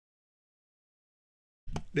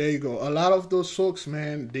 There you go. A lot of those folks,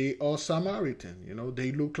 man, they are Samaritan. You know,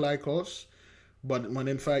 they look like us, but when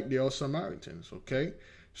in fact they are Samaritans, okay?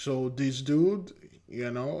 So this dude, you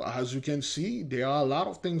know, as you can see, there are a lot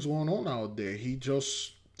of things going on out there. He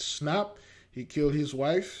just snapped. He killed his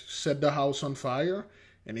wife, set the house on fire,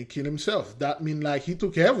 and he killed himself. That means like he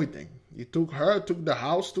took everything. He took her, took the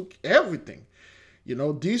house, took everything. You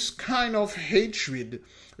know, this kind of hatred,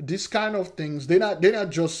 this kind of things, they're not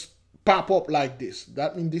just pop up like this.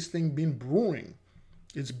 That means this thing been brewing.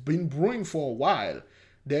 It's been brewing for a while.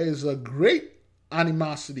 There is a great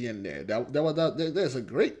animosity in there. There's a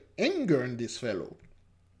great anger in this fellow.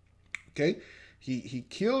 Okay, he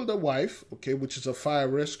killed the wife, okay, which is a fire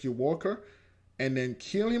rescue worker, and then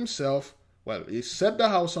killed himself. Well, he set the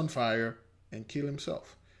house on fire and killed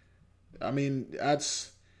himself. I mean,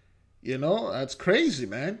 that's, you know, that's crazy,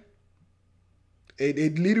 man.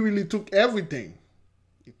 It literally took everything.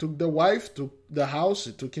 It took the wife, took the house,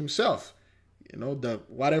 it took himself. You know,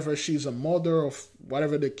 whatever she's a mother of,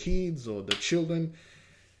 whatever the kids or the children,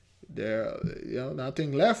 there, you know,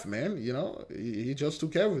 nothing left, man. You know, he just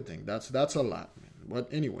took everything. That's a lot, man.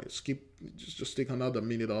 But anyways, just take another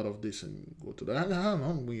minute out of this and go to that.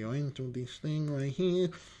 We are into this thing right here.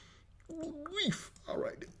 All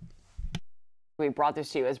right. We brought this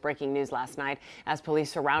to you as breaking news last night as police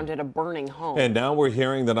surrounded a burning home. And now we're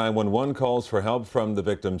hearing the 911 calls for help from the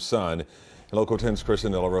victim's son. Local 10's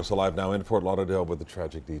Christian De La Rosa live now in Fort Lauderdale with the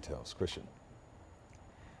tragic details. Christian.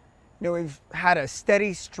 You know, we've had a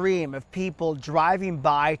steady stream of people driving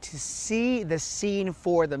by to see the scene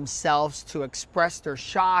for themselves, to express their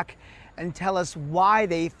shock and tell us why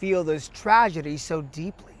they feel this tragedy so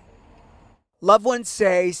deeply. Loved ones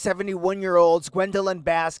say 71-year-olds Gwendolyn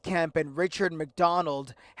Bascamp and Richard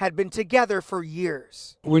McDonald had been together for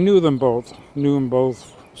years. We knew them both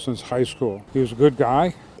since high school. He was a good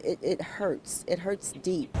guy. It hurts. It hurts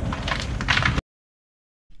deep.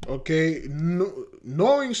 Okay,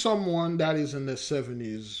 knowing someone that is in their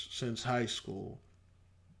 70s since high school,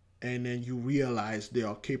 and then you realize they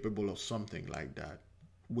are capable of something like that,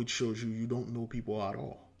 which shows you don't know people at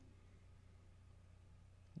all.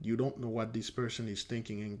 You don't know what this person is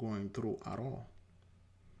thinking and going through at all.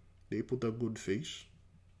 They put a good face.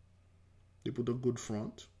 They put a good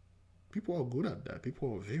front. People are good at that.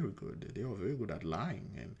 People are very good. They are very good at lying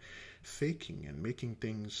and faking and making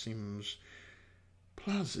things seem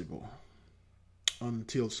plausible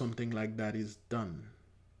until something like that is done.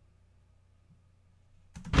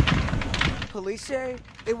 Police say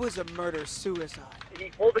it was a murder-suicide. He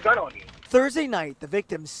pulled the gun on me. Thursday night, the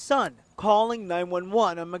victim's son calling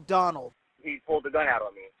 911 on McDonald. He pulled the gun out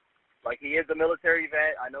on me. Like, he is a military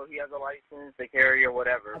vet. I know he has a license to carry or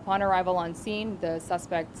whatever. Upon arrival on scene, the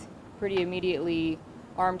suspect pretty immediately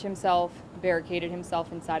armed himself, barricaded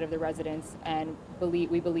himself inside of the residence, and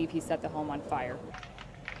we believe he set the home on fire.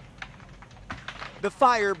 The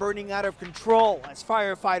fire burning out of control as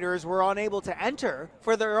firefighters were unable to enter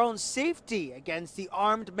for their own safety against the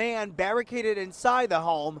armed man barricaded inside the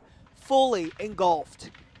home, fully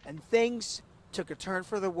engulfed. And things took a turn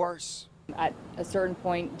for the worse. At a certain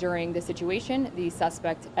point during the situation, the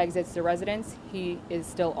suspect exits the residence. He is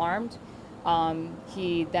still armed.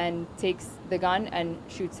 He then takes the gun and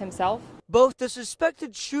shoots himself. Both the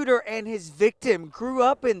suspected shooter and his victim grew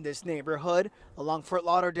up in this neighborhood along Fort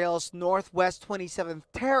Lauderdale's Northwest 27th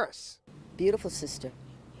Terrace. Beautiful sister,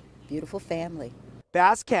 beautiful family.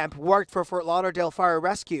 Bascamp worked for Fort Lauderdale Fire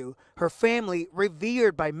Rescue. Her family,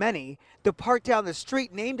 revered by many, the park down the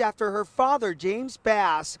street named after her father, James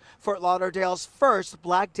Bass, Fort Lauderdale's first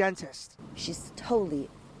black dentist. She's totally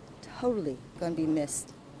gonna be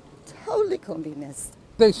missed. Totally gonna be missed.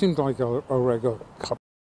 They seemed like a regular couple.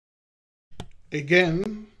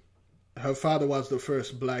 Again, her father was the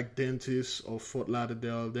first black dentist of Fort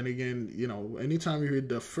Lauderdale. Then again, you know, anytime you read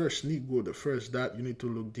the first Negro, the first that, you need to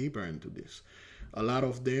look deeper into this. A lot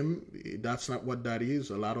of them, that's not what that is.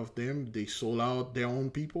 A lot of them, they sold out their own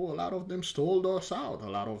people. A lot of them stole us out. A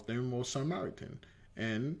lot of them were Samaritan.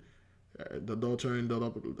 And the daughter ended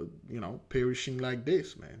up, perishing like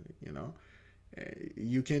this, man,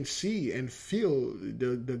 You can see and feel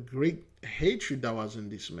the great hatred that was in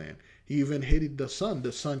this man. He even hated the son.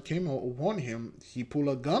 The son came upon him. He pulled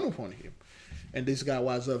a gun upon him. And this guy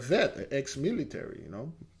was a vet, an ex-military,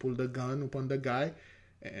 pulled the gun upon the guy.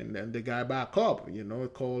 And then the guy back up,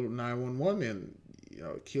 called 911 and,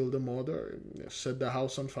 killed the mother, set the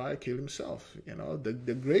house on fire, killed himself.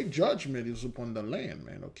 The great judgment is upon the land,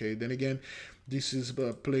 man. Okay, then again, this is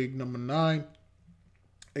plague number 9,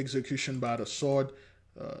 execution by the sword.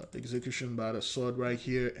 Execution by the sword right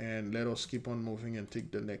here. And let us keep on moving and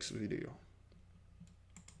take the next video.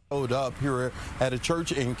 Showed up here at a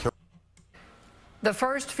church in The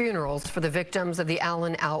first funerals for the victims of the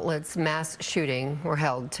Allen Outlets mass shooting were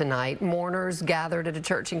held tonight. Mourners gathered at a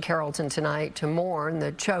church in Carrollton tonight to mourn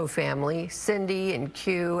the Cho family, Cindy and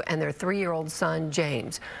Q, and their 3-year-old son,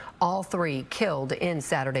 James. All 3 killed in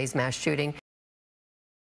Saturday's mass shooting.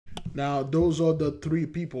 Now, those are the 3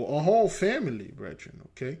 people, a whole family, brethren,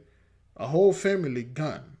 okay? A whole family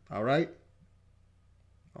gone, all right?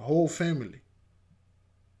 A whole family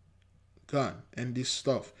gone, and this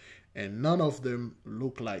stuff. And none of them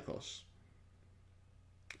look like us.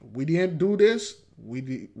 We didn't do this.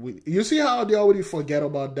 You see how they already forget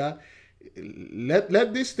about that?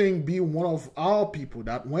 Let this thing be one of our people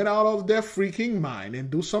that went out of their freaking mind and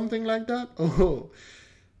do something like that. Oh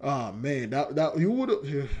man,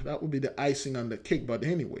 that would be the icing on the cake. But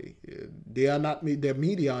anyway, their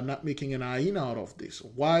media are not making an hyena out of this.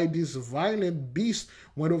 Why this violent beast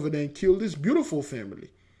went over there and killed this beautiful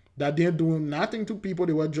family? That they're doing nothing to people.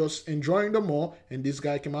 They were just enjoying them all. And this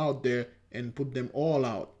guy came out there and put them all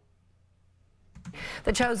out.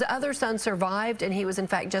 The Cho's other son survived, and he was in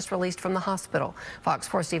fact just released from the hospital. Fox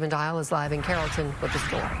 4 Stephen Dial is live in Carrollton with the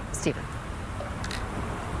story. Stephen.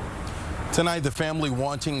 Tonight, the family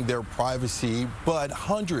wanting their privacy, but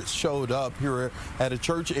hundreds showed up here at a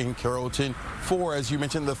church in Carrollton for, as you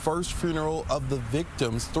mentioned, the first funeral of the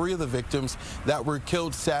victims, 3 of the victims that were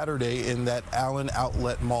killed Saturday in that Allen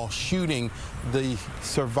Outlet Mall shooting. The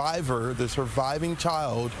surviving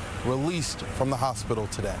child, released from the hospital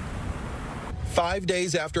today. 5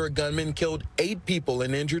 days after a gunman killed 8 people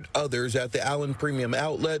and injured others at the Allen Premium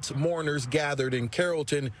Outlets, mourners gathered in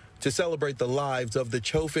Carrollton to celebrate the lives of the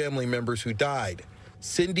Cho family members who died.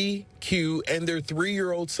 Cindy, Q, and their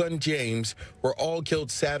 3-year-old son James were all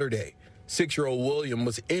killed Saturday. 6-year-old William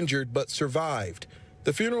was injured but survived.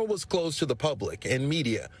 The funeral was closed to the public and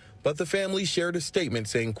media, but the family shared a statement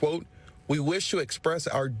saying, quote, "We wish to express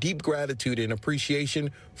our deep gratitude and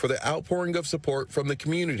appreciation for the outpouring of support from the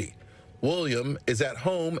community. William is at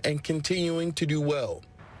home and continuing to do well."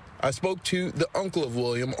 I spoke to the uncle of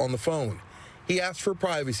William on the phone. He asked for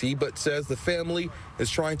privacy, but says the family is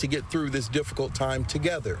trying to get through this difficult time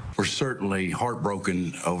together. We're certainly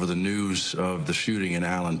heartbroken over the news of the shooting in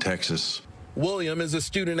Allen, Texas. William is a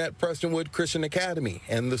student at Prestonwood Christian Academy,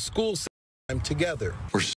 and the school said time together.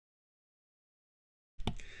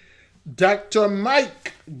 Dr.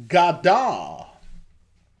 Mike Gadar,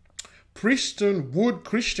 Prestonwood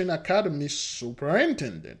Christian Academy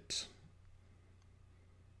superintendent.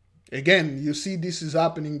 Again, you see this is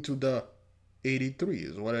happening to the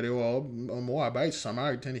 83's. What are they all? Moabite,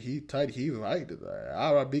 Samaritan, Hittite, Hivite,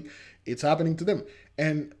 Arabic. It's happening to them.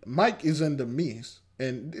 And Mike is in the midst.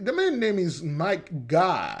 And the man's name is Mike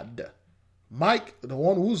God. Mike, the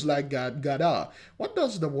one who's like God, Gadar. What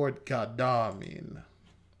does the word Gadar mean?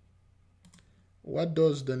 What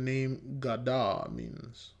does the name Gadar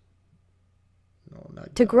means? No,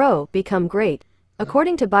 not to grow, become great.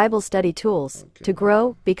 According to Bible study tools, to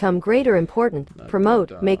grow, become great or important,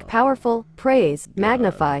 promote, make powerful, praise,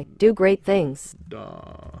 magnify, do great things.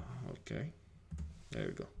 Okay, there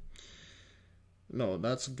you go. No,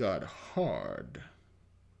 that's God hard.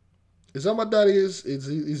 Is that what that is?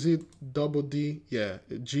 Is it double D? Yeah,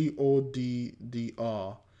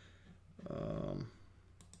 Goddr.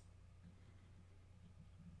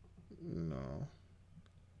 No.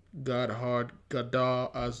 God hard.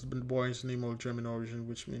 Gadar as the boy's name of German origin,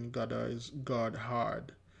 which means Gadar is God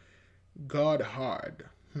hard. God hard.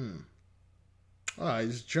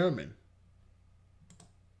 It's German.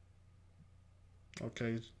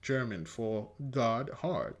 Okay, it's German for God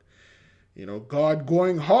hard. You know, God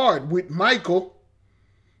going hard with Michael.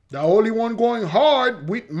 The only one going hard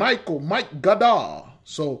with Michael, Mike Gadar.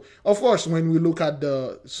 So, of course, when we look at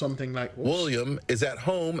something like... William is at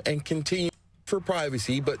home and continues for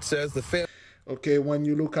privacy, but says the family... Okay, when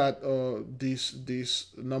you look at this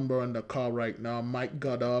number on the car right now, Mike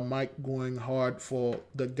going hard for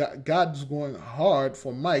God's going hard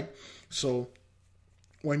for Mike. So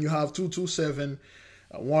when you have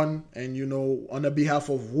 2271, and you know, on the behalf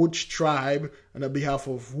of which tribe, on the behalf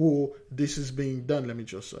of who this is being done. Let me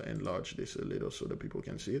just enlarge this a little so that people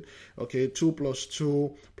can see it. Okay, 2 +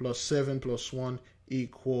 2 + 7 + 1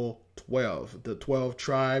 equal 12. The 12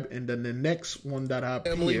 tribe, and then the next one that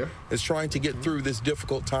happened here is trying to get through this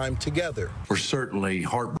difficult time together. We're certainly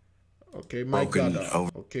heartbroken. Okay, Mike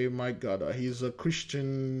Goddard. He's a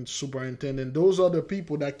Christian superintendent. Those are the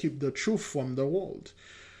people that keep the truth from the world.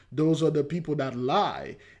 Those are the people that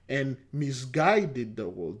lie and misguided the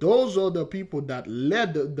world. Those are the people that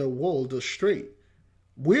led the world astray.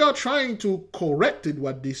 We are trying to correct it,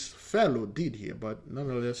 what this fellow did here, but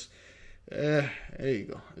nonetheless, there you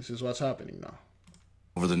go. This is what's happening now.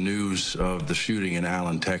 Over the news of the shooting in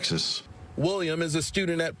Allen, Texas. William is a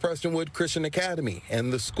student at Prestonwood Christian Academy,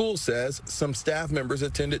 and the school says some staff members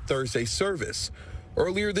attended Thursday's service.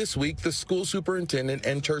 Earlier this week, the school superintendent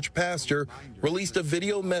and church pastor released a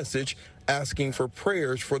video message asking for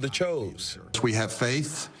prayers for the Chos. We have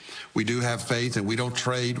faith. We do have faith, and we don't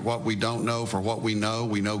trade what we don't know for what we know.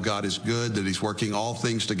 We know God is good, that he's working all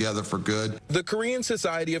things together for good. The Korean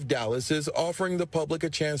Society of Dallas is offering the public a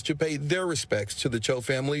chance to pay their respects to the Cho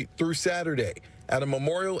family through Saturday at a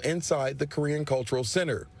memorial inside the Korean Cultural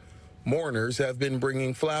Center. Mourners have been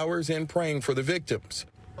bringing flowers and praying for the victims.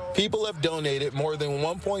 People have donated more than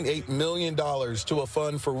 $1.8 million to a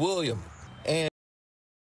fund for William. And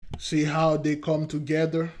see how they come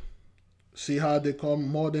together? See how they come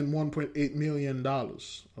more than $1.8 million,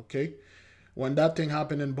 okay? When that thing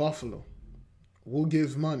happened in Buffalo, who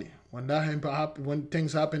gives money? When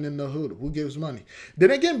things happen in the hood, who gives money?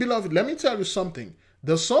 Then again, beloved, let me tell you something.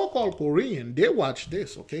 The so-called Korean, they watch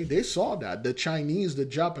this, okay? They saw that. The Chinese, the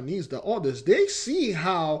Japanese, the others, they see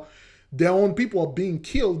how their own people are being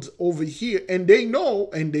killed over here, and they know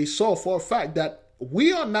and they saw for a fact that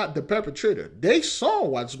we are not the perpetrator. They saw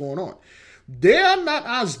what's going on. They are not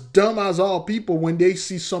as dumb as our people. When they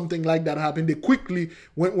see something like that happen, they quickly,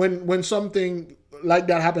 when something like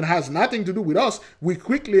that happen has nothing to do with us, we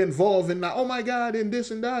quickly involve in that, oh my God, and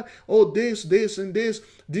this and that, oh this and this.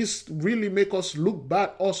 This really make us look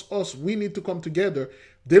bad, us. We need to come together.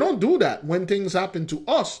 They don't do that when things happen to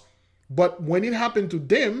us. But when it happened to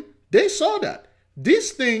them, they saw that.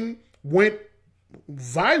 This thing went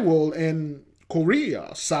viral in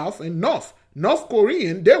Korea, South and North. North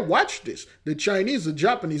Korean, they watch this. The Chinese, the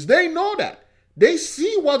Japanese, they know that. They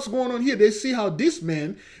see what's going on here. They see how this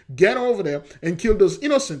man get over there and kill those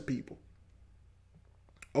innocent people.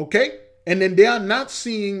 Okay? And then they are not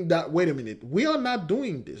seeing that, wait a minute, we are not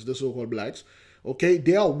doing this, the so-called blacks. Okay?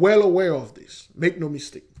 They are well aware of this. Make no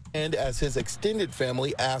mistake. And as his extended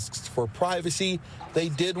family asks for privacy, they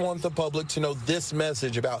did want the public to know this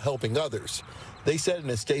message about helping others. They said in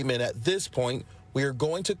a statement, at this point, we are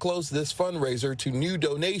going to close this fundraiser to new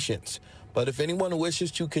donations. But if anyone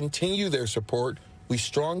wishes to continue their support, we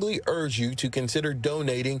strongly urge you to consider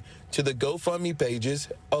donating to the GoFundMe pages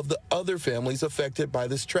of the other families affected by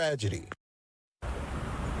this tragedy.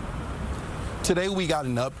 Today, we got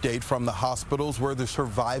an update from the hospitals where the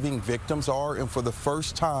surviving victims are, and for the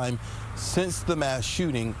first time since the mass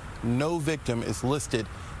shooting, no victim is listed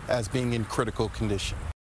as being in critical condition.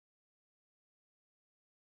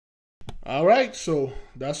 All right, so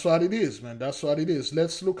that's what it is, man. That's what it is.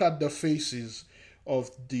 Let's look at the faces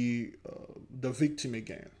of the victim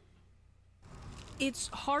again. It's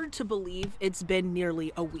hard to believe it's been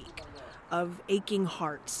nearly a week of aching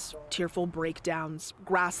hearts, tearful breakdowns,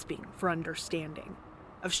 grasping for understanding,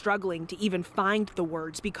 of struggling to even find the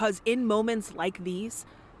words, because in moments like these,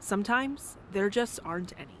 sometimes there just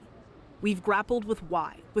aren't any. We've grappled with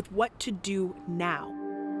why, with what to do now.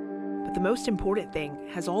 But the most important thing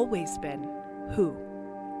has always been who?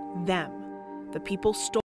 Them. The people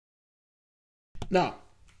stole. Now,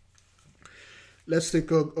 let's take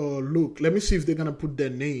a look. Let me see if they're gonna put their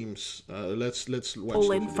names. Let's watch.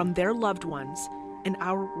 Stolen from their loved ones in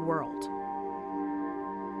our world.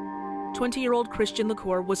 20-year-old Christian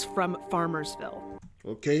LaCour was from Farmersville.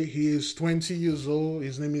 Okay, he is 20 years old.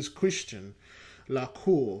 His name is Christian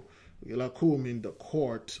LaCour. LaCour means the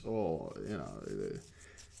court, or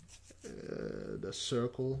the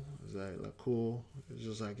circle. Is that LaCour? It's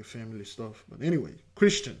just like a family stuff. But anyway,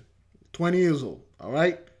 Christian, 20 years old. All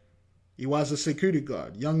right. He was a security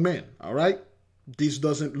guard, young man, all right? This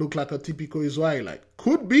doesn't look like a typical Israelite.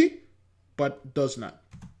 Could be, but does not.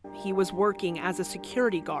 He was working as a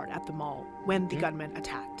security guard at the mall when the gunman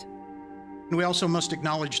attacked. We also must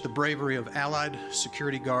acknowledge the bravery of Allied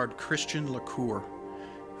security guard Christian LaCour,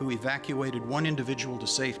 who evacuated one individual to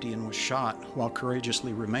safety and was shot while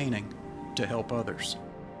courageously remaining to help others.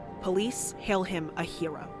 Police hail him a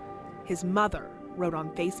hero. His mother wrote on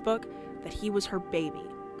Facebook that he was her baby,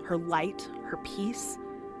 her light, her peace,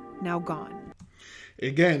 now gone.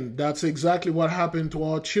 Again, that's exactly what happened to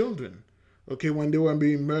our children. Okay, when they were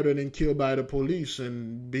being murdered and killed by the police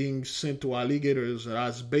and being sent to alligators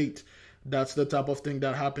as bait, that's the type of thing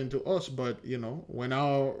that happened to us. But, you know, when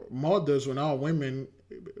our mothers, when our women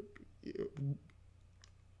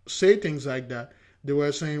say things like that, they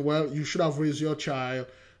were saying, well, you should have raised your child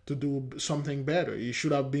to do something better. You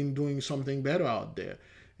should have been doing something better out there.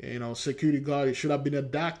 You know, security guard, he should have been a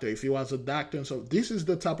doctor if he was a doctor. And so this is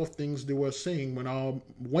the type of things they were saying when our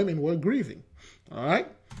women were grieving. All right?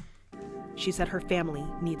 She said her family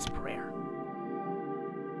needs prayer.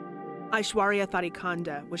 Aishwarya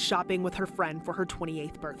Tharikanda was shopping with her friend for her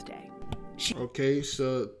 28th birthday. Okay,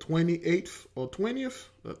 so 28th or 20th?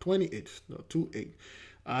 28th, no, 28.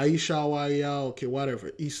 Aishwarya, okay,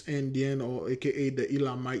 whatever, East Indian or aka the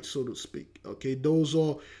Elamite, so to speak. Okay, those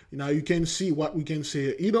are, now you can see what we can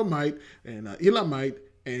say, Edomite and Elamite,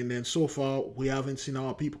 and then so far we haven't seen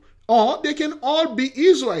our people. Or they can all be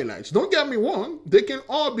Israelites. Don't get me wrong. They can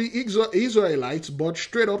all be Israelites, but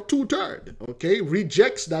straight up 2/3. Okay,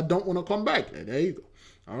 rejects that don't want to come back. There you go.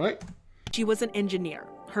 All right. She was an engineer.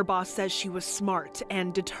 Her boss says she was smart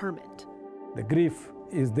and determined. The grief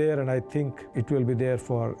is there, and I think it will be there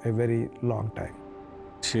for a very long time.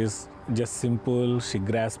 She's just simple, she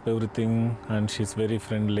grasps everything, and she's very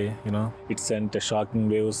friendly, you know. It sent shocking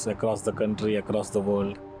waves across the country, across the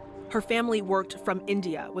world. Her family worked from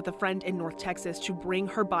India with a friend in North Texas to bring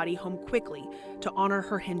her body home quickly to honor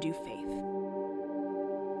her Hindu faith.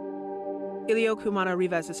 Ilio Kumana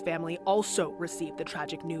Rives's family also received the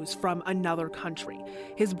tragic news from another country.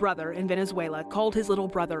 His brother in Venezuela called his little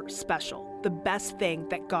brother special, the best thing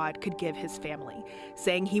that God could give his family,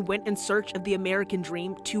 saying he went in search of the American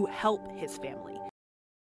dream to help his family.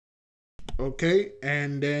 Okay,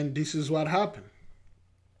 and then this is what happened.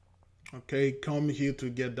 Okay, come here to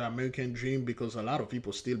get the American dream, because a lot of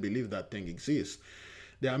people still believe that thing exists.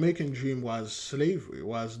 The American dream was slavery,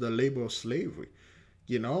 was the labor of slavery.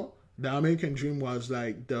 You know, the American dream was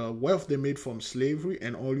like the wealth they made from slavery,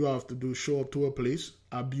 and all you have to do is show up to a place,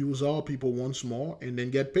 abuse our people once more, and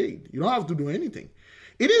then get paid. You don't have to do anything.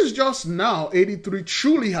 It is just now 83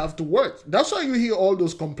 truly have to work. That's why you hear all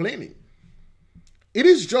those complaining. It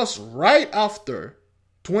is just right after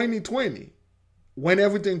 2020 when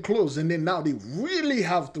everything closed, and then now they really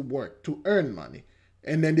have to work to earn money,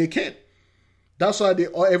 and then they can't. That's why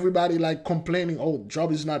everybody like complaining, oh,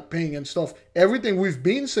 job is not paying and stuff. Everything we've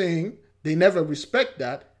been saying, they never respect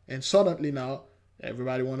that, and suddenly now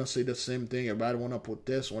everybody want to say the same thing. Everybody want to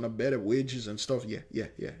protest, want better wages and stuff. Yeah.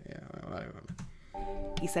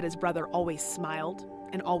 He said his brother always smiled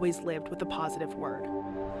and always lived with a positive word.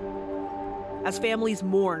 As families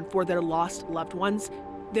mourn for their lost loved ones,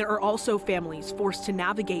 there are also families forced to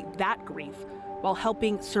navigate that grief while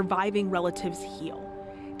helping surviving relatives heal.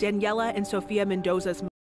 Daniela and Sofia Mendoza's.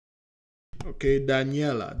 Okay,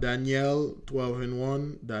 Danielle, 12 and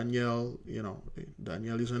 1. Danielle, you know,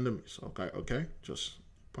 Danielle is in the midst. Okay, just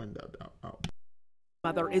point that out.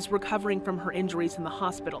 Mother is recovering from her injuries in the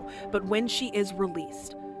hospital, but when she is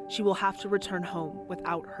released, she will have to return home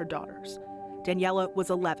without her daughters. Daniela was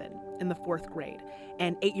 11 in the 4th grade,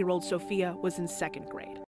 and 8-year-old Sophia was in 2nd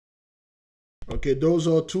grade. Okay, those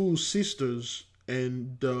are two sisters,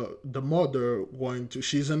 and the mother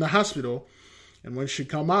she's in the hospital, and when she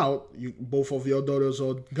come out, both of your daughters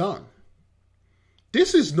are gone.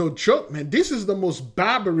 This is no joke, man. This is the most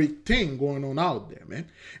barbaric thing going on out there, man.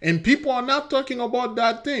 And people are not talking about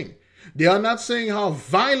that thing. They are not saying how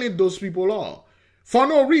violent those people are for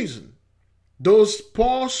no reason. Those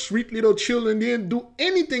poor, sweet little children didn't do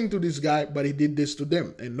anything to this guy, but he did this to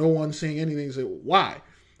them. And no one's saying anything. Say, why?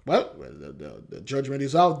 Well, the judgment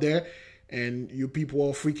is out there, and you people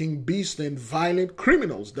are freaking beasts and violent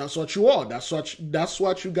criminals. That's what you are. That's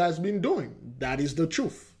what you guys been doing. That is the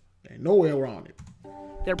truth. Ain't no way around it.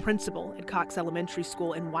 Their principal at Cox Elementary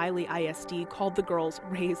School in Wiley ISD called the girls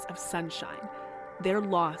rays of sunshine. Their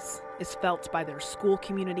loss is felt by their school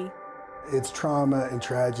community. It's trauma and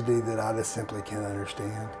tragedy that I just simply can't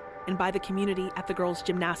understand. And by the community at the girls'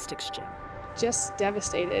 gymnastics gym. Just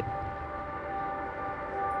devastated.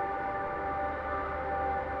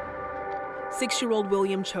 6-year-old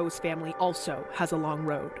William Cho's family also has a long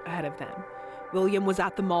road ahead of them. William was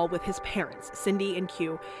at the mall with his parents, Cindy and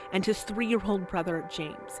Q, and his 3-year-old brother,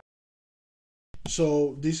 James.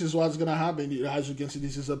 So this is what's gonna happen. As you can see,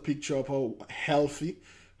 this is a picture of a healthy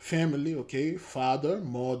family, okay? Father,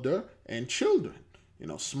 mother, and children,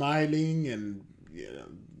 smiling and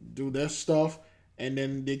do their stuff. And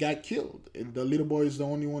then they got killed. And the little boy is the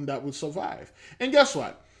only one that would survive. And guess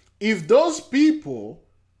what? If those people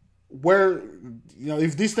were,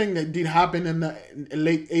 if this thing that did happen in the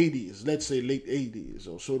late 80s, let's say late 80s,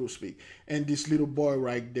 or so to speak, and this little boy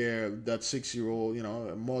right there, that 6-year-old,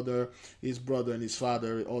 mother, his brother, and his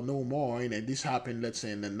father, or no more, and this happened, let's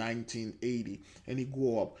say, in the 1980, and he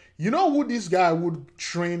grew up. You know who this guy would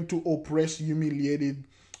train to oppress, humiliated,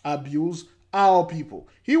 abuse? Our people.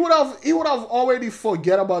 He would have already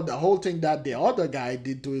forget about the whole thing that the other guy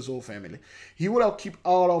did to his whole family. He would have keep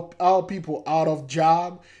all of our people out of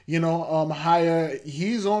job, hire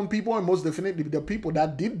his own people, and most definitely the people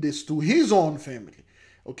that did this to his own family.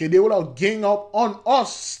 Okay, they would have gang up on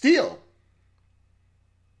us still.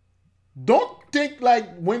 Don't think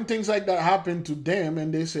like when things like that happen to them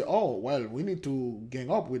and they say, oh, well, we need to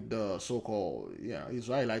gang up with the so-called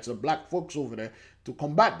Israelites, the black folks over there to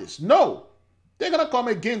combat this. No. They're going to come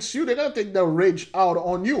against you. They're going to take their rage out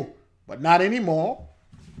on you. But not anymore.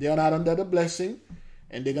 They are not under the blessing.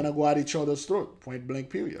 And they're going to go at each other's throat. Point blank,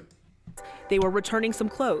 period. They were returning some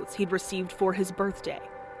clothes he'd received for his birthday.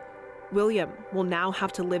 William will now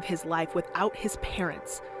have to live his life without his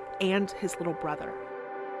parents and his little brother.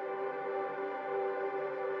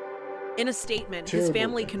 In a statement, his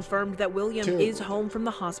family confirmed that William is home from the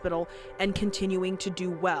hospital and continuing to do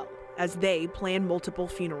well, as they plan multiple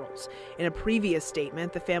funerals. In a previous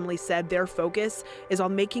statement, the family said their focus is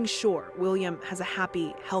on making sure William has a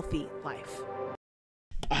happy, healthy life.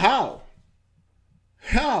 How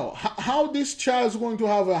this child is going to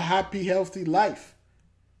have a happy, healthy life?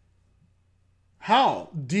 How?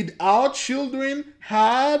 Did our children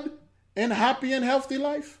had a happy and healthy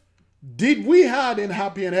life? Did we had a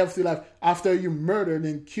happy and healthy life after you murdered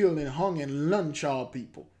and killed and hung and lynched our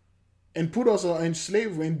people? And put us in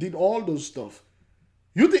slavery and did all those stuff.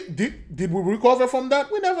 You think did we recover from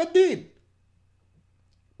that? We never did.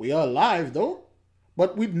 We are alive though,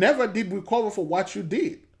 but we never did recover for what you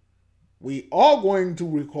did. We are going to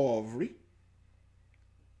recovery.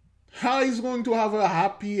 How he's going to have a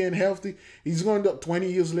happy and healthy? He's going to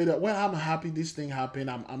 20 years later. Well, I'm happy this thing happened.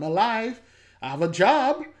 I'm alive. I have a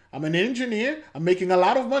job. I'm an engineer. I'm making a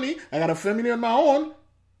lot of money. I got a family on my own.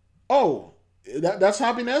 Oh. That's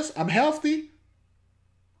happiness. I'm healthy.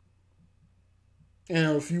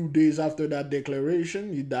 And a few days after that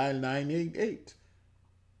declaration, he died 988.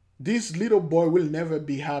 This little boy will never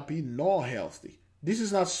be happy nor healthy. This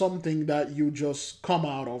is not something that you just come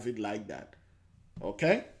out of it like that.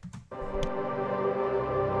 Okay?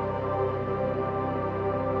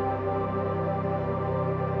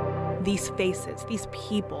 These faces, these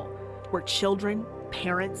people, were children,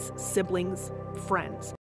 parents, siblings,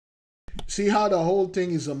 friends. See how the whole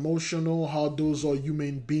thing is emotional, how those are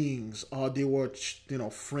human beings, how they were,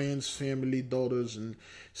 friends, family, daughters, and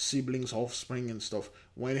siblings, offspring, and stuff.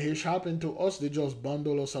 When it happened to us, they just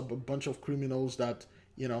bundle us up a bunch of criminals that,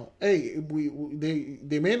 hey,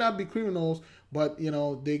 they may not be criminals, but,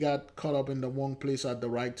 they got caught up in the wrong place at the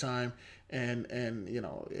right time, and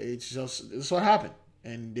it's what happened.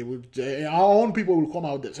 And our own people will come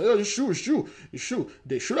out there and say, oh, it's true.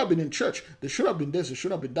 They should have been in church. They should have been this. They should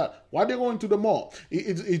have been that. Why are they going to the mall?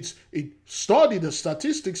 The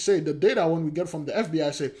statistics say, the data when we get from the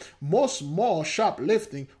FBI say, most mall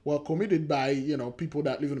shoplifting were committed by, people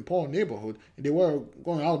that live in a poor neighborhood. And they were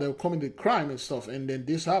going out there committing crime and stuff. And then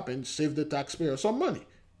this happened, save the taxpayer some money.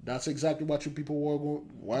 That's exactly what you people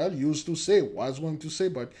used to say, was going to say,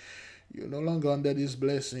 but you're no longer under this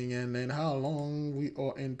blessing, and then how long we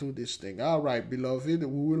are into this thing. All right, beloved, we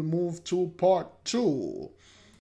will move to part 2.